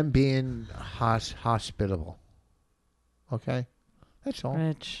 It's them being hospitable. Okay, that's all.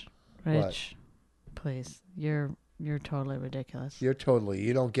 Rich, please. You're totally ridiculous. You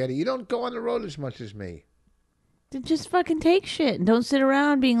don't get it. You don't go on the road as much as me. Then just fucking take shit and don't sit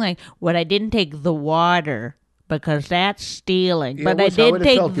around being like, "What, I didn't take the water because that's stealing, Yeah, but I what's- I did would've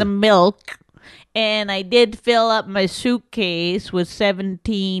take felt the it. milk, and I did fill up my suitcase with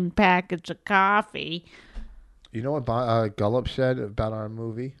 17 packets of coffee." You know what Gullop said about our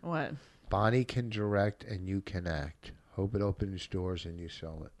movie? What? Bonnie can direct and you can act. Hope it opens doors and you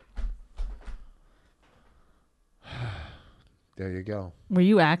sell it. There you go. Were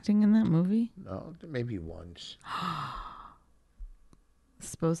you acting in that movie? No, maybe once. It's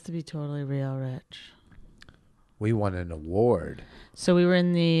supposed to be totally real, Rich. We won an award. So we were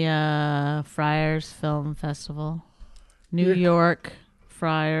in the Friars Film Festival, New York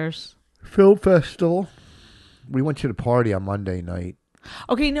Friars. Film festival. We went to the party on Monday night.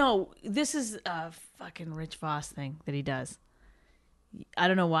 Okay, no, this is a fucking Rich Voss thing that he does. I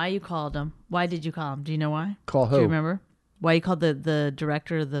don't know why you called him. Why did you call him? Do you know why? Call who? Do you remember? Why you called the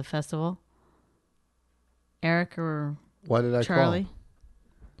director of the festival? Eric or What did I Charlie? call?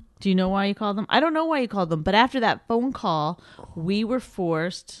 Do you know why you called them? I don't know why you called them, but after that phone call, we were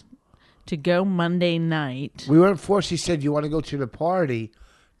forced to go Monday night. We weren't forced. He said, "You want to go to the party?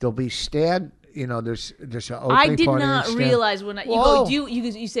 There'll be stand. You know, there's an opening I did party not and stand." realize when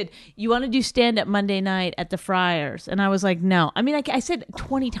you said you want to do stand up Monday night at the Friars, and I was like, no. I mean, I said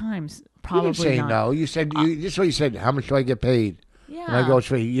 20 times, You probably didn't say not. no. You said this is what you said. How much do I get paid? Yeah. And I go, it's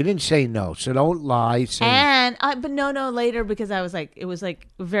free. You didn't say no, so don't lie. But no, later because I was like, it was like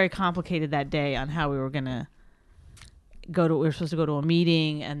very complicated that day on how we were gonna we were supposed to go to a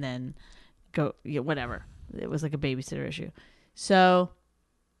meeting and then go, whatever. It was like a babysitter issue. So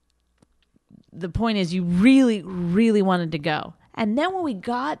the point is, you really, really wanted to go. And then when we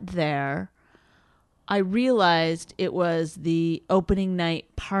got there, I realized it was the opening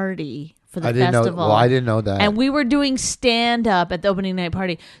night party for the festival. I didn't know that. And we were doing stand up at the opening night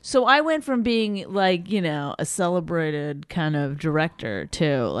party. So I went from being like, a celebrated kind of director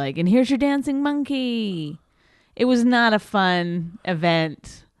to like, and here's your dancing monkey. It was not a fun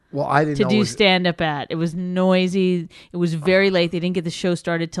event. Well, I didn't to know do stand up at. It was noisy. It was very late. They didn't get the show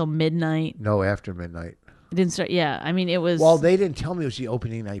started till midnight. No, after midnight. It didn't start. Yeah, I mean, it was. Well, they didn't tell me it was the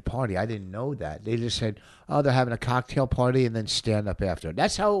opening night party. I didn't know that. They just said, "Oh, they're having a cocktail party and then stand up after."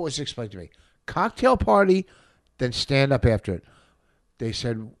 That's how it was explained to me. Cocktail party, then stand up after it. They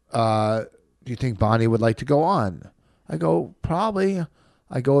said, "Do you think Bonnie would like to go on?" I go, "Probably."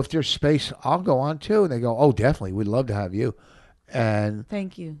 I go, "If there's space, I'll go on too." And they go, "Oh, definitely. We'd love to have you." And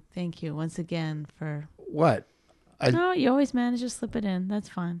thank you once again for what? No, you always manage to slip it in. That's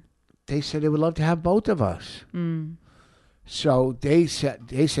fine. They said they would love to have both of us. So they said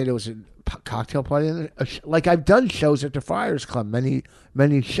it was a cocktail party, like I've done shows at the Friars Club,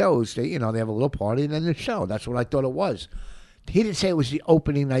 many shows. They they have a little party and then the show. That's what I thought it was. He didn't say it was the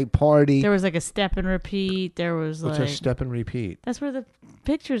opening night party. There was like a step and repeat. There was What's like a step and repeat? That's where the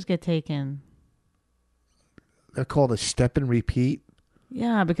pictures get taken. They're called a step and repeat.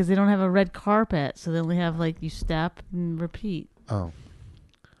 Yeah, because they don't have a red carpet, so they only have like you step and repeat. Oh.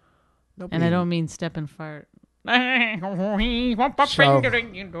 And I don't mean step and fart. So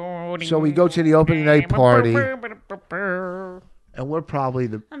we go to the opening night party, and we're probably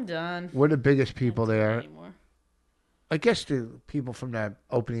I'm done. We're the biggest people there. Anymore. I guess the people from that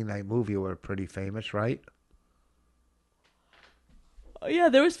opening night movie were pretty famous, right? Oh, yeah,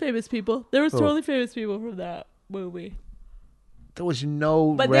 there was famous people. There was totally famous people from that movie. There was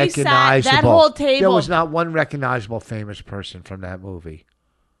no but they recognizable. sat that whole table. There was not one recognizable famous person from that movie.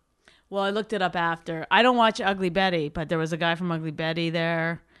 Well, I looked it up after. I don't watch Ugly Betty, but there was a guy from Ugly Betty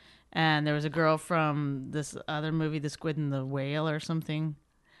there, and there was a girl from this other movie, The Squid and the Whale or something.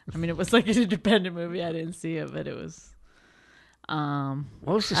 I mean, it was like an independent movie. I didn't see it, but it was. What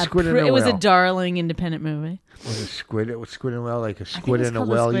was the Squid and the Whale? It was a darling independent movie. Was it Squid? It was Squid and Whale, like a squid and a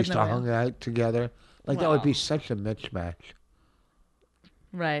whale used to hang out together. Like that would be such a mismatch.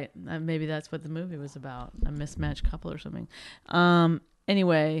 Right. Maybe that's what the movie was about. A mismatched couple or something.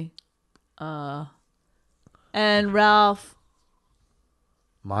 Anyway. And Ralph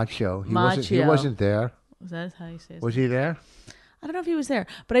Macchio. He wasn't there. Was that how you say it? Was he there? I don't know if he was there,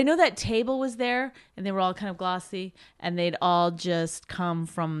 but I know that table was there, and they were all kind of glossy, and they'd all just come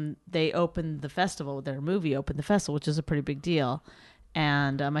from. They opened the festival. Their movie opened the festival, which is a pretty big deal.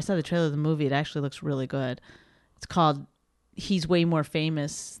 And I saw the trailer of the movie. It actually looks really good. It's called "He's Way More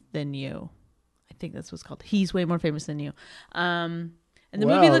Famous Than You." I think that's what's called. "He's Way More Famous Than You." And the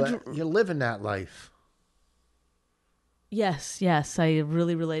movie looked. You're living that life. Yes. I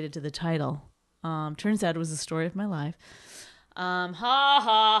really related to the title. Turns out it was the story of my life.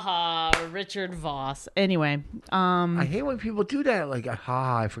 Richard Voss. Anyway, I hate when people do that. Like,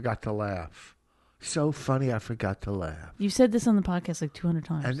 I forgot to laugh. So funny, I forgot to laugh. You said this on the podcast like 200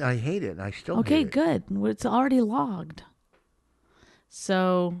 times. And I hate it, and I still hate Okay, it. good. It's already logged.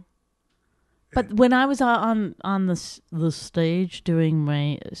 So, but when I was on the stage doing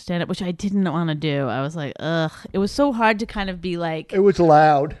my stand-up, which I didn't want to do, I was like, ugh. It was so hard to kind of be like... It was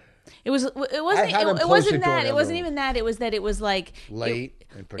loud. It wasn't that. It wasn't even that. It was that it was like... Late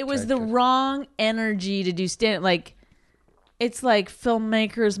and it was the wrong energy to do stand-up. Like, it's like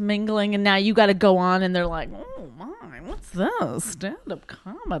filmmakers mingling, and now you got to go on, and they're like, oh my, what's this? Stand-up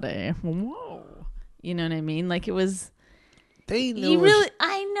comedy. Whoa. You know what I mean? Like, it was... They knew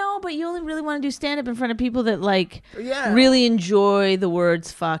I know, but you only really want to do stand-up in front of people that like Yeah. really enjoy the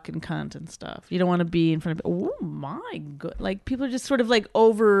words fuck and cunt and stuff. You don't want to be in front of, oh my god, like people are just sort of like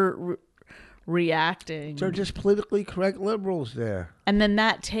reacting. They're just politically correct liberals there. And then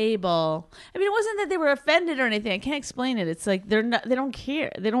that table, I mean, it wasn't that they were offended or anything. I can't explain it. It's like they don't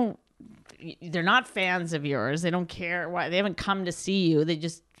care. They're not fans of yours. They don't care why. They haven't come to see you.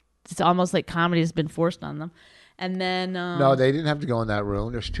 It's almost like comedy has been forced on them. And then No, they didn't have to go in that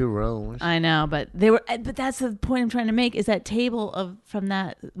room. There's 2 rooms. I know, but that's the point I'm trying to make, is that table from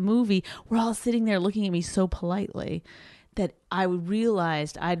that movie, we're all sitting there looking at me so politely that I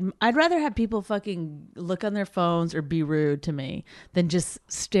realized I'd rather have people fucking look on their phones or be rude to me than just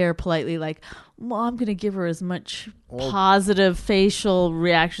stare politely like, well, I'm going to give her as much positive facial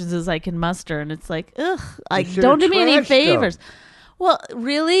reactions as I can muster. And it's like, ugh, like, don't do me any favors. Well,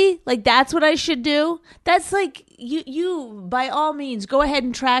 really? Like, that's what I should do? That's like, you by all means, go ahead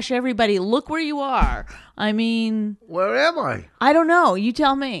and trash everybody. Look where you are. I mean, Where am I? I don't know. You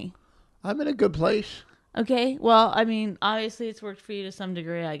tell me. I'm in a good place. Okay, well, I mean, obviously it's worked for you to some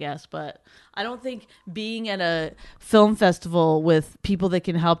degree, I guess, but I don't think being at a film festival with people that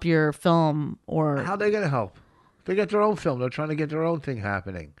can help your film or... How are they going to help? They got their own film. They're trying to get their own thing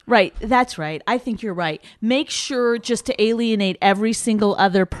happening. Right, that's right. I think you're right. Make sure just to alienate every single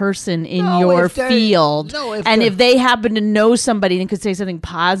other person in your field. And if they happen to know somebody and could say something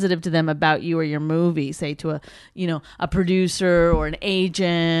positive to them about you or your movie, say to a producer or an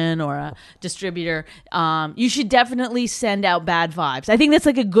agent or a distributor, you should definitely send out bad vibes. I think that's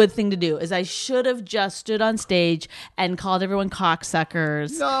like a good thing to do. Is I should have just stood on stage and called everyone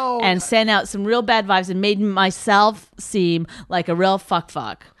cocksuckers and sent out some real bad vibes and made myself seem like a real fuck.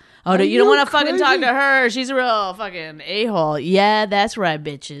 Oh, you don't want to fucking talk to her. She's a real fucking a-hole. Yeah, that's right,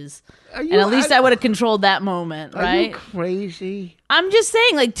 bitches. And at least I would have controlled that moment, right? Are you crazy? I'm just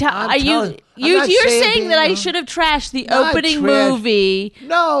saying, like, you're saying that I should have trashed the opening movie.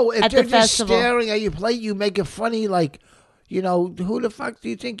 No, if at they're the just festival. staring at your plate, you make it funny, like, who the fuck do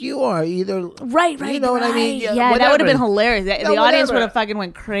you think you are? Either right. You know what I mean? Yeah, that would have been hilarious. The audience would have fucking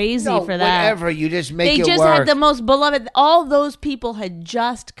went crazy for that. Whatever. You just make They it just work. had the most beloved. All those people had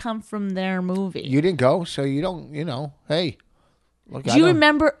just come from their movie. You didn't go, so you don't. Hey, look. Do you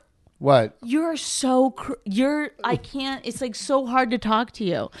remember? What? You're so. I can't. It's like so hard to talk to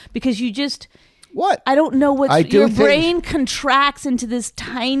you because you just. What? I don't know what's. do Your things- brain contracts into this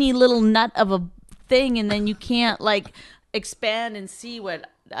tiny little nut of a thing, and then you can't like expand and see what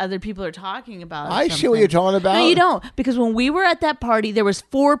other people are talking about. I see what you're talking about. No, you don't. Because when we were at that party, there was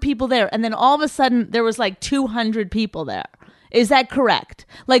 4 people there, and then all of a sudden there was like 200 people there. Is that correct?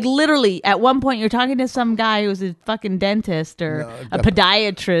 Like literally, at one point you're talking to some guy who's a fucking dentist or a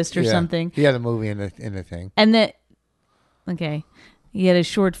podiatrist or something. He had a movie in the thing. And he had a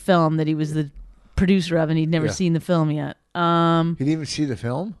short film that he was the producer of, and he'd never seen the film yet. You didn't even see the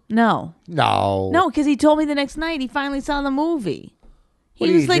film? No, because he told me the next night he finally saw the movie.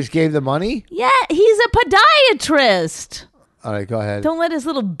 He just gave the money? Yeah, he's a podiatrist. All right, go ahead. Don't let his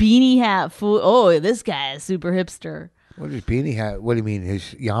little beanie hat fool. Oh, this guy is super hipster. What is beanie hat? What do you mean?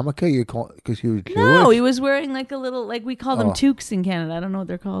 His yarmulke? You call because he was Jewish? No, he was wearing like a little, like we call them toques in Canada. I don't know what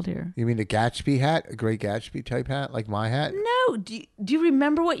they're called here. You mean the Gatsby hat? A Great Gatsby type hat? Like my hat? No. Do you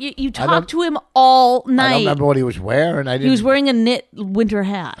remember what you talked to him all night? I don't remember what he was wearing. He was wearing a knit winter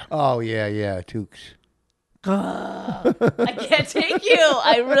hat. Oh, yeah, toques. I can't take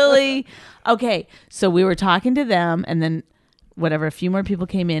you. Okay, so we were talking to them, and then whatever, a few more people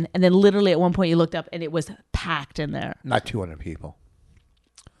came in, and then literally at one point you looked up and it was packed in there. Not 200 people.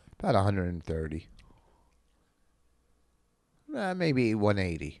 About 130. Maybe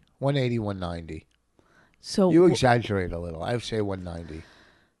 180. 180, 190. So you exaggerate a little. I would say 190.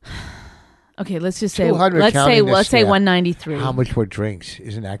 Okay, let's just say 200 let's say 193. How much were drinks?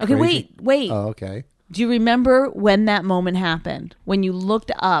 Isn't that crazy? Okay, wait. Oh, okay. Do you remember when that moment happened? When you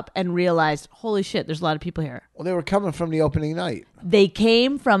looked up and realized, holy shit, there's a lot of people here. Well, they were coming from the opening night. They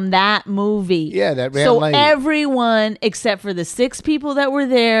came from that movie. Yeah, that ran so late. Everyone, except for the 6 people that were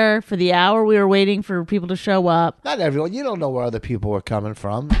there for the hour we were waiting for people to show up. Not everyone. You don't know where other people were coming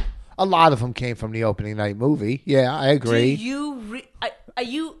from. A lot of them came from the opening night movie. Yeah, I agree.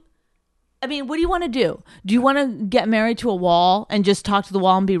 I mean, what do you want to do? Do you want to get married to a wall and just talk to the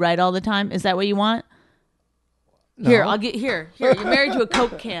wall and be right all the time? Is that what you want? No. Here. You're married to a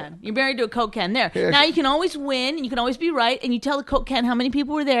Coke can. You're married to a Coke can. There. Now you can always win, and you can always be right, and you tell the Coke can how many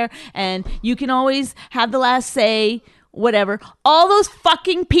people were there, and you can always have the last say, whatever. All those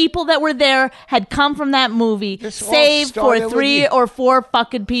fucking people that were there had come from that movie, save for 3 or 4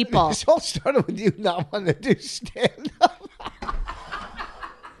 fucking people. This all started with you not wanting to do stand-up.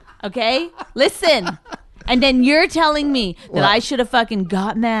 Okay? Listen. And then you're telling me that I should have fucking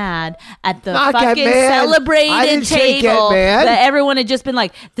got mad at the Not get fucking mad. I celebrated didn't say get table mad. that everyone had just been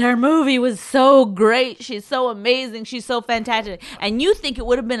like, their movie was so great. She's so amazing. She's so fantastic. And you think it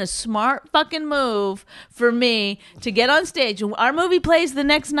would have been a smart fucking move for me to get on stage. When our movie plays the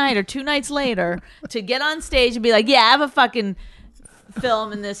next night or 2 nights later, to get on stage and be like, yeah, I have a fucking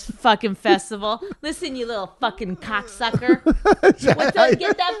film in this fucking festival. Listen, you little fucking cocksucker.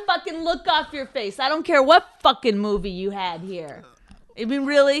 Get that fucking look off your face. I don't care what fucking movie you had here. I mean,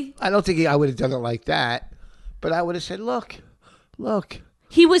 really? I don't think I would have done it like that, but I would have said, look.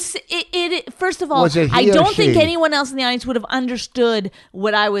 He was. First of all, Was it he I or don't think she? anyone else in the audience would have understood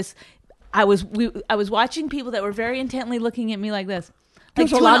what I was. I was watching people that were very intently looking at me like this. Like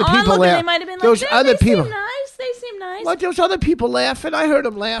There's a lot of people there. They might have been like, Those other people. Seem nice. They seem nice. What? There's other people laughing. I heard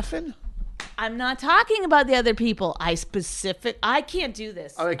them laughing. I'm not talking about the other people. I can't do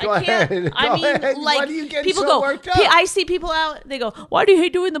this. All right, go I can't. ahead. I Go mean, ahead. like, Why do you get people so go. worked up? I see people out. They go, "Why do you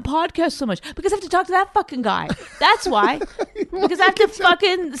hate doing the podcast so much?" Because I have to talk to that fucking guy. That's why. Because I have to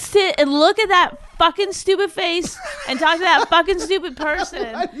fucking sit and look at that fucking stupid face and talk to that fucking stupid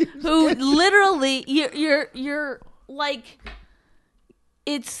person who literally you're like,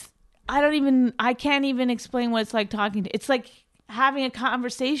 it's. I can't even explain what it's like talking to. It's like having a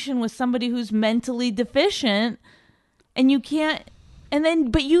conversation with somebody who's mentally deficient, and you can't.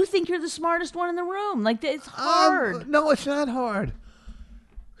 But you think you're the smartest one in the room. Like, it's hard. No, it's not hard.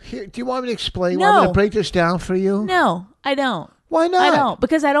 Here, do you want me to explain? No. Want me to break this down for you? No, I don't. Why not? I don't,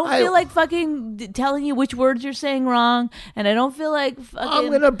 because I don't feel like fucking telling you which words you're saying wrong, and I don't feel like fucking I'm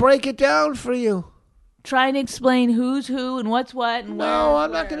gonna break it down for you. trying to explain who's who and what's what. And No, where,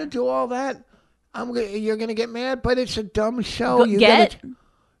 I'm not gonna do all that. You're gonna get mad, but it's a dumb show. Go, You get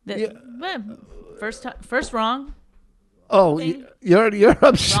gotta- first wrong. Oh, thing. you're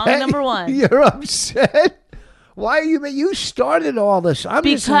upset. Wrong number one. You're upset. Why are you started all this? I'm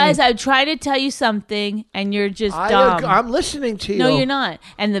just Because saying- I try to tell you something and you're just dumb. I'm listening to you. No, you're not.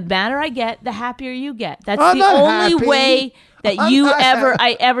 And the madder I get, the happier you get. That's I'm the not only happy. way that I'm you not happy.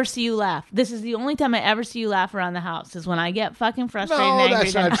 I ever see you laugh. This is the only time I ever see you laugh around the house is when I get fucking frustrated No, and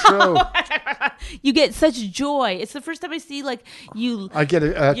angry. that's not true. You get such joy. It's the first time I see like you. I get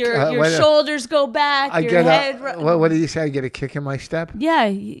your shoulders go back. Your head. What do you say? I get a kick in my step. Yeah,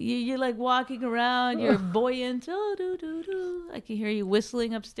 you're like walking around. You're buoyant. Oh, do do do. I can hear you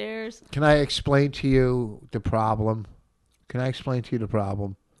whistling upstairs. Can I explain to you the problem?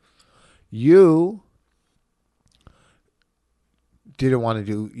 You didn't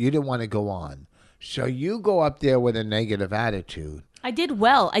want to go on. So you go up there with a negative attitude. I did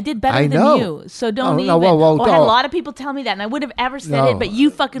well. I did better I than know. you. So don't even. No, whoa, I had a don't. lot of people tell me that, and I would have ever said No, it, but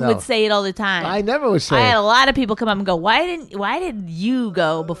you fucking no. would say it all the time. I never was I saying. had a lot of people come up and go, "Why did you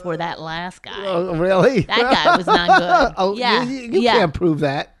go before that last guy? Oh, really? That guy was not good." Oh, yeah, you yeah. can't prove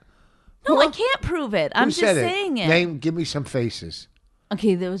that. No, I can't prove it. I'm Who just said saying it. Give me some faces.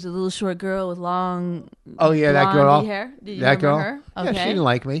 Okay, there was a little short girl with long. Oh yeah, that girl. blondie hair. Did you that remember girl. her? Yeah, Okay. she didn't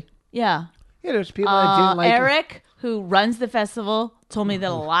like me. Yeah. Yeah, there's people that didn't like me. Eric, who runs the festival, told me that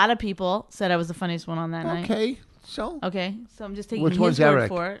a lot of people said I was the funniest one on that night. Okay, so. Okay, so I'm just taking Which his one's word Eric?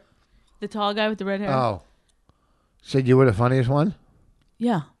 for it. The tall guy with the red hair. Oh. Said you were the funniest one?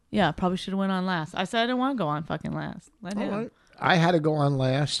 Yeah, probably should have went on last. I said I didn't want to go on fucking last. Let him. All right. I had to go on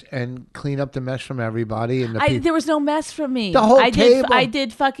last and clean up the mess from everybody. And the There was no mess from me. The whole I table. I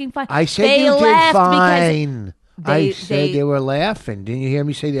did fucking fine. I said they you did left fine. I they- said they were laughing. Didn't you hear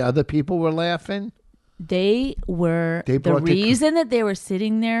me say the other people were laughing? They were They the brought the- reason that they were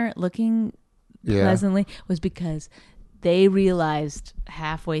sitting there looking Yeah. pleasantly was because they realized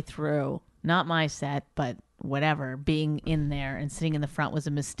halfway through, not my set, but whatever, being in there and sitting in the front was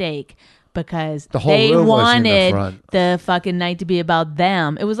a mistake because The whole they room was in the wanted front. the fucking night to be about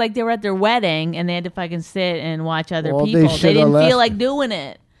them. It was like they were at their wedding and they had to fucking sit and watch other Well, they people. They shoulda didn't left. feel like doing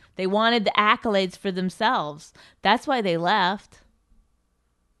it. They wanted the accolades for themselves. That's why they left.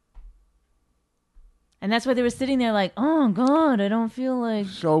 And that's why they were sitting there like, oh, God, I don't feel like...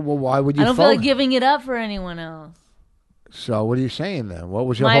 So, well, why would you I don't feel phone? like giving it up for anyone else. So, what are you saying then? What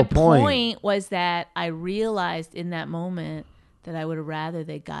was your My whole point? point was that I realized in that moment that I would have rather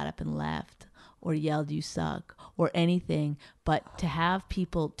they got up and left or yelled, you suck, or anything. But to have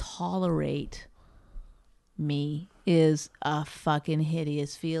people tolerate me is a fucking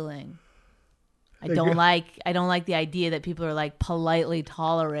hideous feeling. I don't like the idea that people are like politely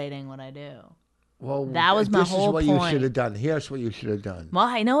tolerating what I do. Well, That was my whole This is what point. you should have done. Here's what you should have done. Well,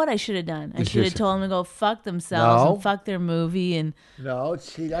 I know what I should have done. I Is should have this- told them to go fuck themselves No. and fuck their movie. And No,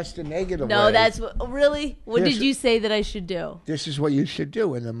 see, that's the negative no, way. that's what, really. What Here's- did you say that I should do? This is what you should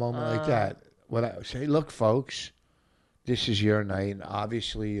do in a moment like that. What I say, look, folks, this is your night, and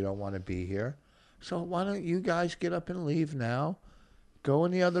obviously you don't want to be here. So why don't you guys get up and leave now? Go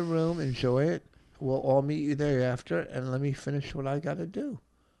in the other room, enjoy it. We'll all meet you there after, and let me finish what I got to do.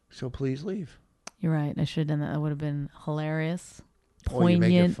 So please leave. You're right. I should have done that. That would have been hilarious, Or you make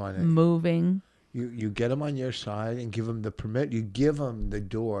it poignant, funny. moving. You get them on your side and give them the permit. You give them the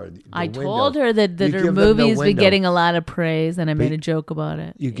door. The I window. told her that You her give them the movie has been window. getting a lot of praise, and I made But- a joke about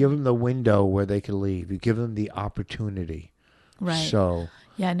it. You give them the window where they can leave. You give them the opportunity. Right. So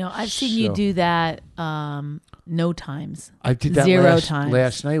Yeah, no, I've seen you So- do that no times. I did that Zero last, times.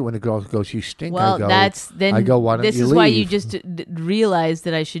 last night when the girl goes, "You stink." Well, I go, that's then. I go, "Why don't this you is leave?" why you just realized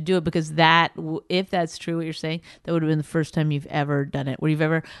that I should do it, because that, if that's true, what you're saying, that would have been the first time you've ever done it, where you've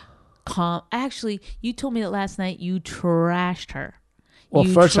ever. Actually, you told me that last night you trashed her. Well,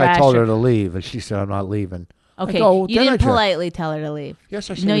 You first I trashed told her to leave, and she said, "I'm not leaving." I Okay, go, you "Then I didn't just-" politely tell her to leave. Yes,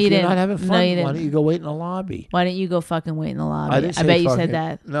 I said, No, if you you're didn't. not having No, fun, you why didn't. don't you go wait in the lobby? Why don't you go fucking wait in the lobby? I didn't say bet you fucking- said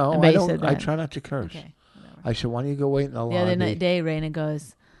that. No, I I bet you don't. said I that. try not to curse. Okay. I said, "Why don't you go wait in the The lobby?" other day, Raina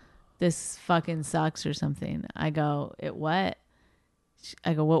goes, "This fucking sucks" or something. I go, "It what?"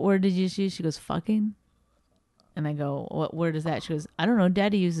 I go, "What word did you use?" She goes, "Fucking." And I go, "What word is that?" She goes, "I don't know.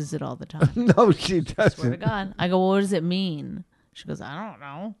 Daddy uses it all the time." No, she Swear to doesn't. God. I go, "Well, what does it mean?" She goes, "I don't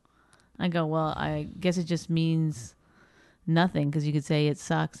know." I go, "Well, I guess it just means nothing, because you could say it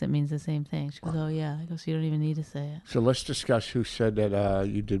sucks. It means the same thing." She goes, "Oh yeah." I go, "So you don't even need to say it." So let's discuss who said that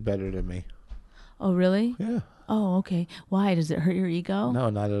you did better than me. Oh really? Yeah. Oh okay. Why does it hurt your ego? No,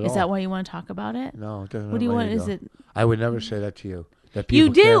 not at all. Is that why you want to talk about it? No, it doesn't. What do you hurt my want? Is ego. it? I would never say that to you. That You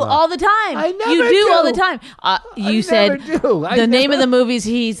people care do about- all the time. I never You do all the do. time. You I said never do. I the name of never- the movies.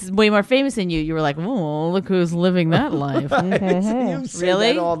 He's way more famous than you. You were like, "Oh, look who's living that life." You say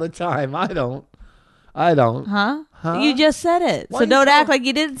Really? that all the time. I don't. I don't. Huh? Huh? You just said it, Why so you don't talk- act like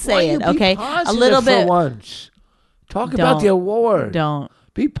you didn't Why say you it. be Okay, a positive little for bit. once. Talk about Don't. the award. Don't.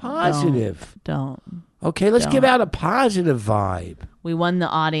 Be positive. Don't. Okay, let's Don't. give out a positive vibe. We won the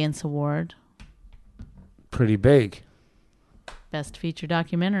audience award, Pretty big. best feature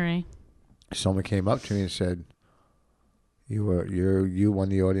documentary. Someone came up to me and said, "You won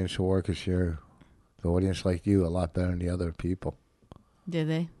the audience award because the audience liked you a lot better than the other people." Did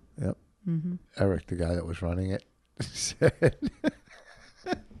they? Yep. Mm-hmm. Eric, the guy that was running it, said.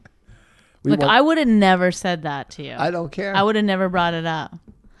 We Look, won- I would have never said that to you. I don't care. I would have never brought it up.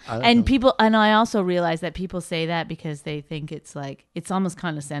 I don't And know. people, and I also realize that people say that because they think it's like, it's almost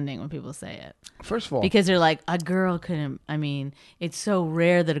condescending when people say it. First of all, Because they're like, a girl couldn't, I mean, it's so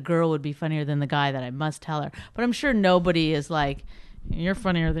rare that a girl would be funnier than the guy that I must tell her. But I'm sure nobody is like, "You're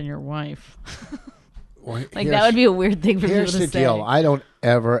funnier than your wife." Like, that would be a weird thing for people Here's to the say. deal. I don't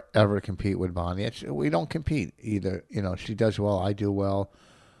ever compete with Bonnie. We don't compete either. You know, she does well. I do well.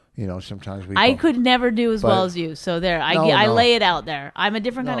 You know, sometimes we. I don't. could never do as But- well as you. So there, I No. lay it out there. I'm a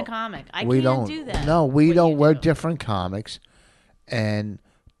different kind No, of comic. I we can't don't do that. No, we What don't. you We're do. different comics,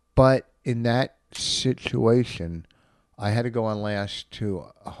 but in that situation, I had to go on last to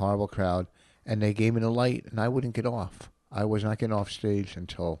a horrible crowd, and they gave me the light, and I wouldn't get off. I was not getting off stage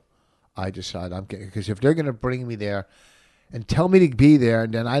until I decide I'm getting, because if they're going to bring me there and tell me to be there,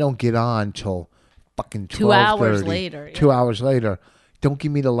 and then I don't get on till fucking 2 hours 12:30, later, yeah. 2 hours later. Don't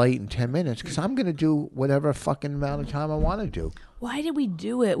give me the light in 10 minutes, because I'm going to do whatever fucking amount of time I want to do. Why did we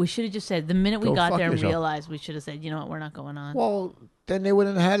do it? We should have just said, the minute we Go got fuck there and yourself. realized, we should have said, "You know what, we're not going on." Well, then they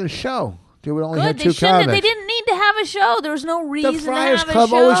wouldn't have had a show. They would only Good, have they two shouldn't have, comics. they didn't need to have a show. There was no The reason to Friars have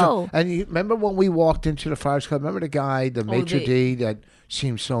Club a always. show. And you remember when we walked into the Friars Club? Remember the guy, the maitre d' that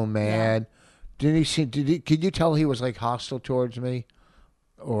seemed so mad? Didn't he seem? Could you tell he was like hostile towards me,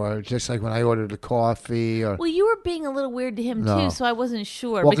 or just like when I ordered the coffee? Or Well, you were being a little weird to him No. too, so I wasn't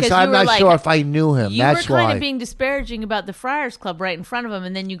sure. well, because because I'm you were not like, sure if I knew him. you That's were kind why. of being disparaging about the Friars Club right in front of him,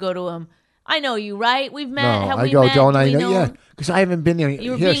 and then you go to him. "I know you, right? We've met. no, Have I we go, met? don't Do I we know? Yeah, because I haven't been there.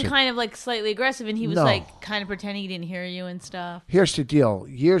 You were Here's being the- kind of like slightly aggressive, and he was No. like kind of pretending he didn't hear you and stuff. Here's the deal.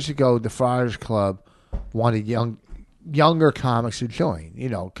 Years ago, the Friars Club wanted younger comics to join, you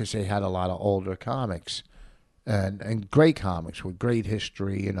know, because they had a lot of older comics and great comics with great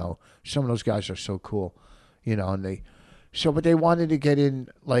history, you know. Some of those guys are so cool, you know, but they wanted to get in,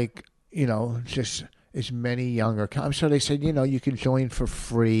 like, you know, just as many younger comics. So they said, you can join for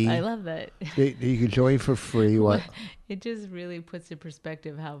free. I love that. You can join for free. What? It just really puts in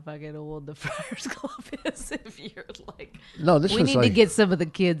perspective how fucking old the Friars Club is. If you're like, No, this we was need like to get some of the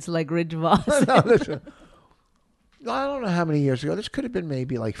kids like Rich Voss. No, I don't know how many years ago. This could have been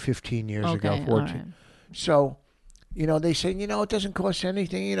maybe like 15 years ago. Okay, 14. all right. So, they said, it doesn't cost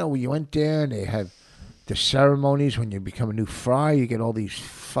anything. We went there and they had the ceremonies when you become a new friar. You get all these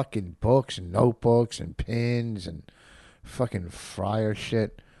fucking books and notebooks and pins and fucking friar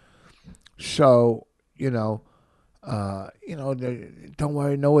shit. So, don't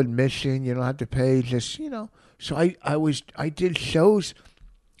worry, no admission. You don't have to pay. Just, So I did shows.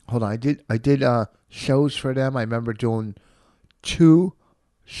 Hold on, I did shows for them. I remember doing 2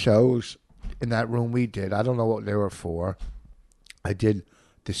 shows in that room we did. I don't know what they were for. I did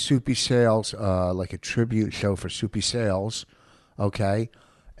the Soupy Sales, like a tribute show for Soupy Sales, okay?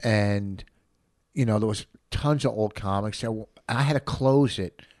 And, there was tons of old comics. I had to close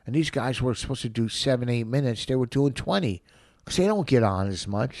it. And these guys were supposed to do 7-8 minutes. They were doing 20. Because they don't get on as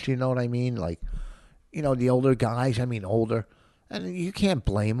much, you know what I mean? Like, the older guys, older. And you can't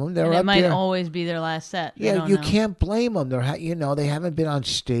blame them. They're And it up might there. always be their last set. They Yeah, don't you know. can't blame them. They haven't been on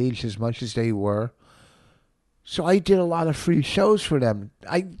stage as much as they were. So I did a lot of free shows for them.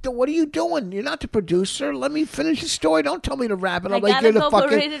 What are you doing? You're not the producer. Let me finish the story. Don't tell me to wrap it up I like gotta you're the go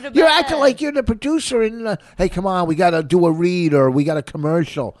fucking. ready to You're bed. acting like you're the producer. And hey, come on, we got to do a read or we got a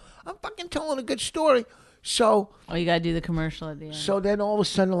commercial. I'm fucking telling a good story. So You got to do the commercial at the end. so then all of a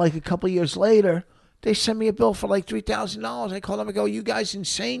sudden, like a couple years later, they sent me a bill for like $3,000. I called them and go, "You guys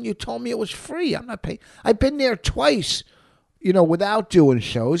insane? You told me it was free. I'm not paying." I've been there twice, without doing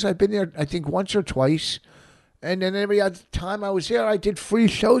shows. I've been there, I think, once or twice. And then every other time I was there, I did free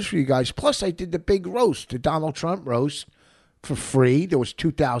shows for you guys. Plus, I did the big roast, the Donald Trump roast, for free. There was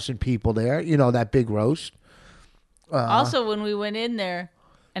 2,000 people there. That big roast. Also, when we went in there,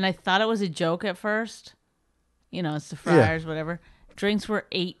 and I thought it was a joke at first, it's the Friars, whatever. Drinks were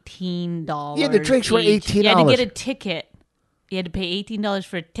 $18. Yeah, the drinks were each. $18. You had to get a ticket. You had to pay $18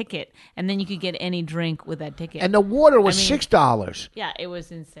 for a ticket, and then you could get any drink with that ticket. And the water was $6. Yeah, it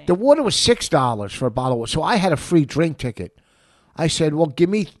was insane. The water was $6 for a bottle of water. So I had a free drink ticket. I said, well, give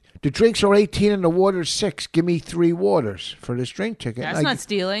me, the drinks are 18 and the water's 6. Give me 3 waters for this drink ticket. That's not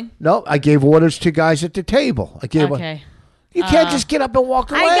stealing. No, I gave waters to guys at the table. I gave Okay. You can't just get up and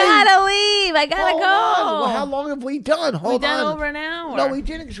walk away. I gotta leave. I gotta Hold go. on. Well, how long have we done? Hold we on. done over an hour. No, we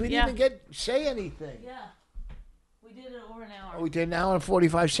didn't because we Yeah. didn't even say anything. Yeah. We did it over an hour. We did an hour and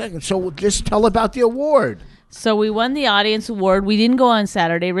 45 seconds. So just tell about the award. So we won the audience award. We didn't go on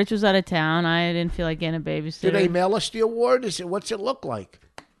Saturday. Rich was out of town. I didn't feel like getting a babysitter. Did they mail us the award? What's it look like?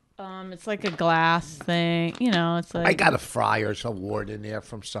 It's like a glass thing. It's like I got a Friars award in there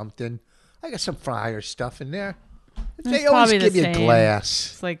from something. I got some Friars stuff in there. They always probably the give you same.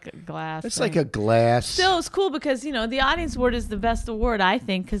 glass. It's like a glass. It's thing. like a glass. Still, it's cool because the audience award is the best award, I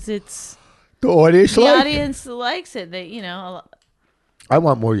think, because it's the audience the like it. audience likes it. They I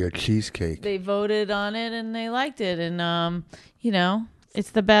want more of your cheesecake. they voted on it and they liked it, and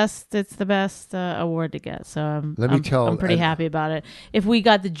it's the best. It's the best award to get. So I'm pretty happy about it. If we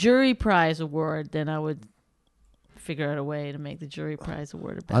got the jury prize award, then I would figure out a way to make the jury prize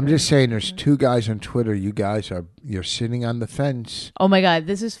award better. I'm just saying, there's 2 guys on Twitter. You're sitting on the fence. Oh my God,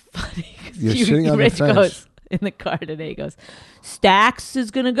 this is funny. 'Cause You're sitting on the Rich fence. goes in the car today. He goes, Stax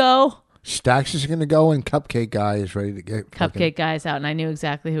is gonna go. Stax is going to go, and Cupcake Guy is ready to get. Cupcake Guy's out, and I knew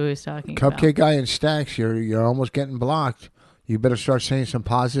exactly who he was talking about. Cupcake Guy and Stax, you're almost getting blocked. You better start saying some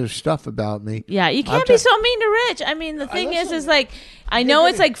positive stuff about me. Yeah, you can't be so mean to Rich. I mean, the thing is like, I know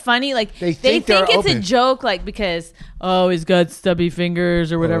it's like funny. Like They they think think they're it's a open. joke, like because he's got stubby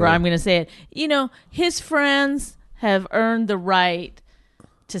fingers or whatever. I'm gonna say it. His friends have earned the right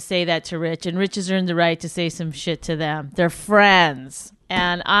to say that to Rich, and Rich has earned the right to say some shit to them. They're friends,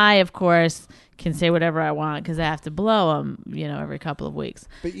 and I, of course, can say whatever I want because I have to blow them, every couple of weeks.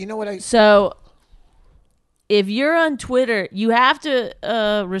 But you know what So if you're on Twitter, you have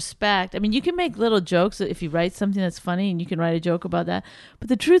to respect. I mean, you can make little jokes if you write something that's funny, and you can write a joke about that. But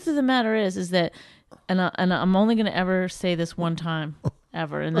the truth of the matter is that, and I'm only going to ever say this one time,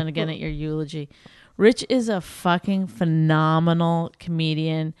 ever, and then again at your eulogy. Rich is a fucking phenomenal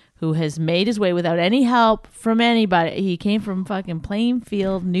comedian who has made his way without any help from anybody. He came from fucking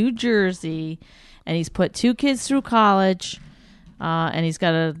Plainfield, New Jersey, and he's put 2 kids through college. And he's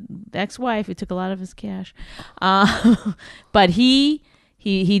got an ex-wife who took a lot of his cash. But he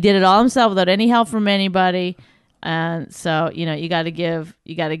did it all himself without any help from anybody. And so, you got to give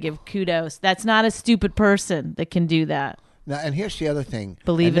kudos. That's not a stupid person that can do that. Now, and here's the other thing.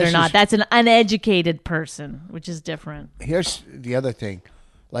 Believe and it or this not, is- that's an uneducated person, which is different. Here's the other thing.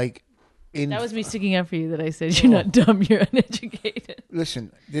 Like, That was me sticking up for you that I said you're not dumb, you're uneducated.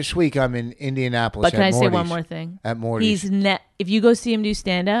 listen, this week I'm in Indianapolis. But can at I say Morty's. one more thing? At Morty's. If you go see him do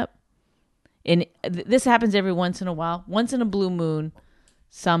stand up, and this happens every once in a while, once in a blue moon,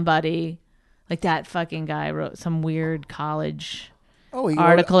 somebody like that fucking guy wrote some weird college he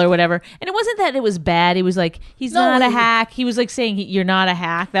article or whatever, and it wasn't that it was bad. He was like, he's not a hack. He was like saying you're not a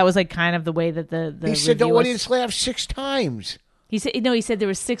hack. That was like kind of the way that the He said the review was. audience laughed 6 times. He said he said there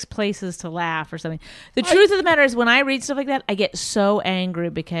were 6 places to laugh or something. The truth of the matter is, when I read stuff like that, I get so angry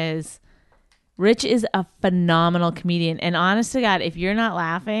because Rich is a phenomenal comedian, and honest to God, if you're not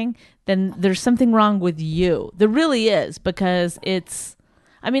laughing, then there's something wrong with you. There really is, because it's.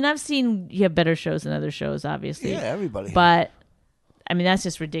 I mean, I've seen you have better shows than other shows, obviously. Yeah, everybody. But I mean, that's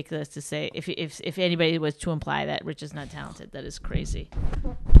just ridiculous to say. If anybody was to imply that Rich is not talented, that is crazy.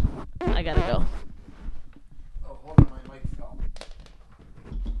 I gotta go. Oh, hold on, my mic fell.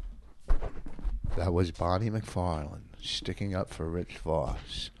 That was Bonnie McFarlane sticking up for Rich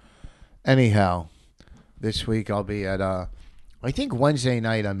Voss. Anyhow, this week I'll be at I think Wednesday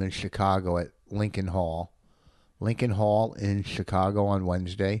night I'm in Chicago at Lincoln Hall. Lincoln Hall in Chicago on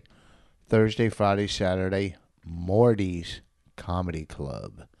Wednesday. Thursday, Friday, Saturday, Morty's Comedy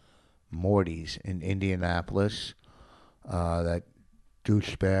Club. Morty's in Indianapolis. That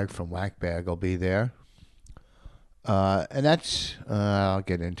douchebag from Whackbag will be there. And that's, I'll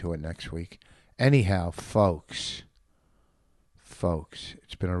get into it next week. Anyhow, folks,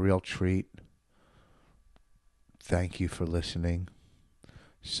 it's been a real treat. Thank you for listening.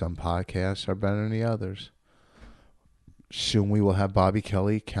 Some podcasts are better than the others. Soon we will have Bobby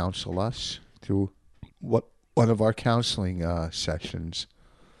Kelly counsel us through one of our counseling sessions.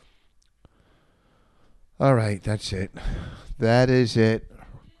 All right, that's it. That is it.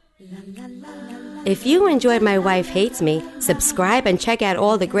 If you enjoyed My Wife Hates Me, subscribe and check out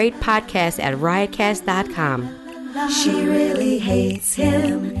all the great podcasts at riotcast.com. She really hates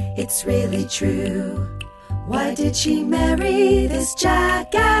him, it's really true. Why did she marry this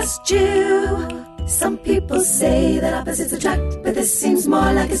jackass Jew? Some people say that opposites attract, but this seems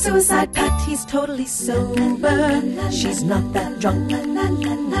more like a suicide pact. He's totally sober, she's not that drunk.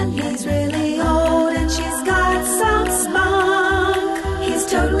 He's really old and she's got some spunk. He's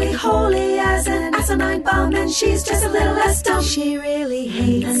totally holy as an asinine bomb, and she's just a little less dumb. She really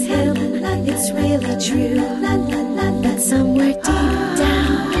hates him, it's really true. But somewhere deep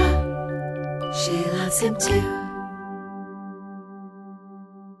down, she loves him too.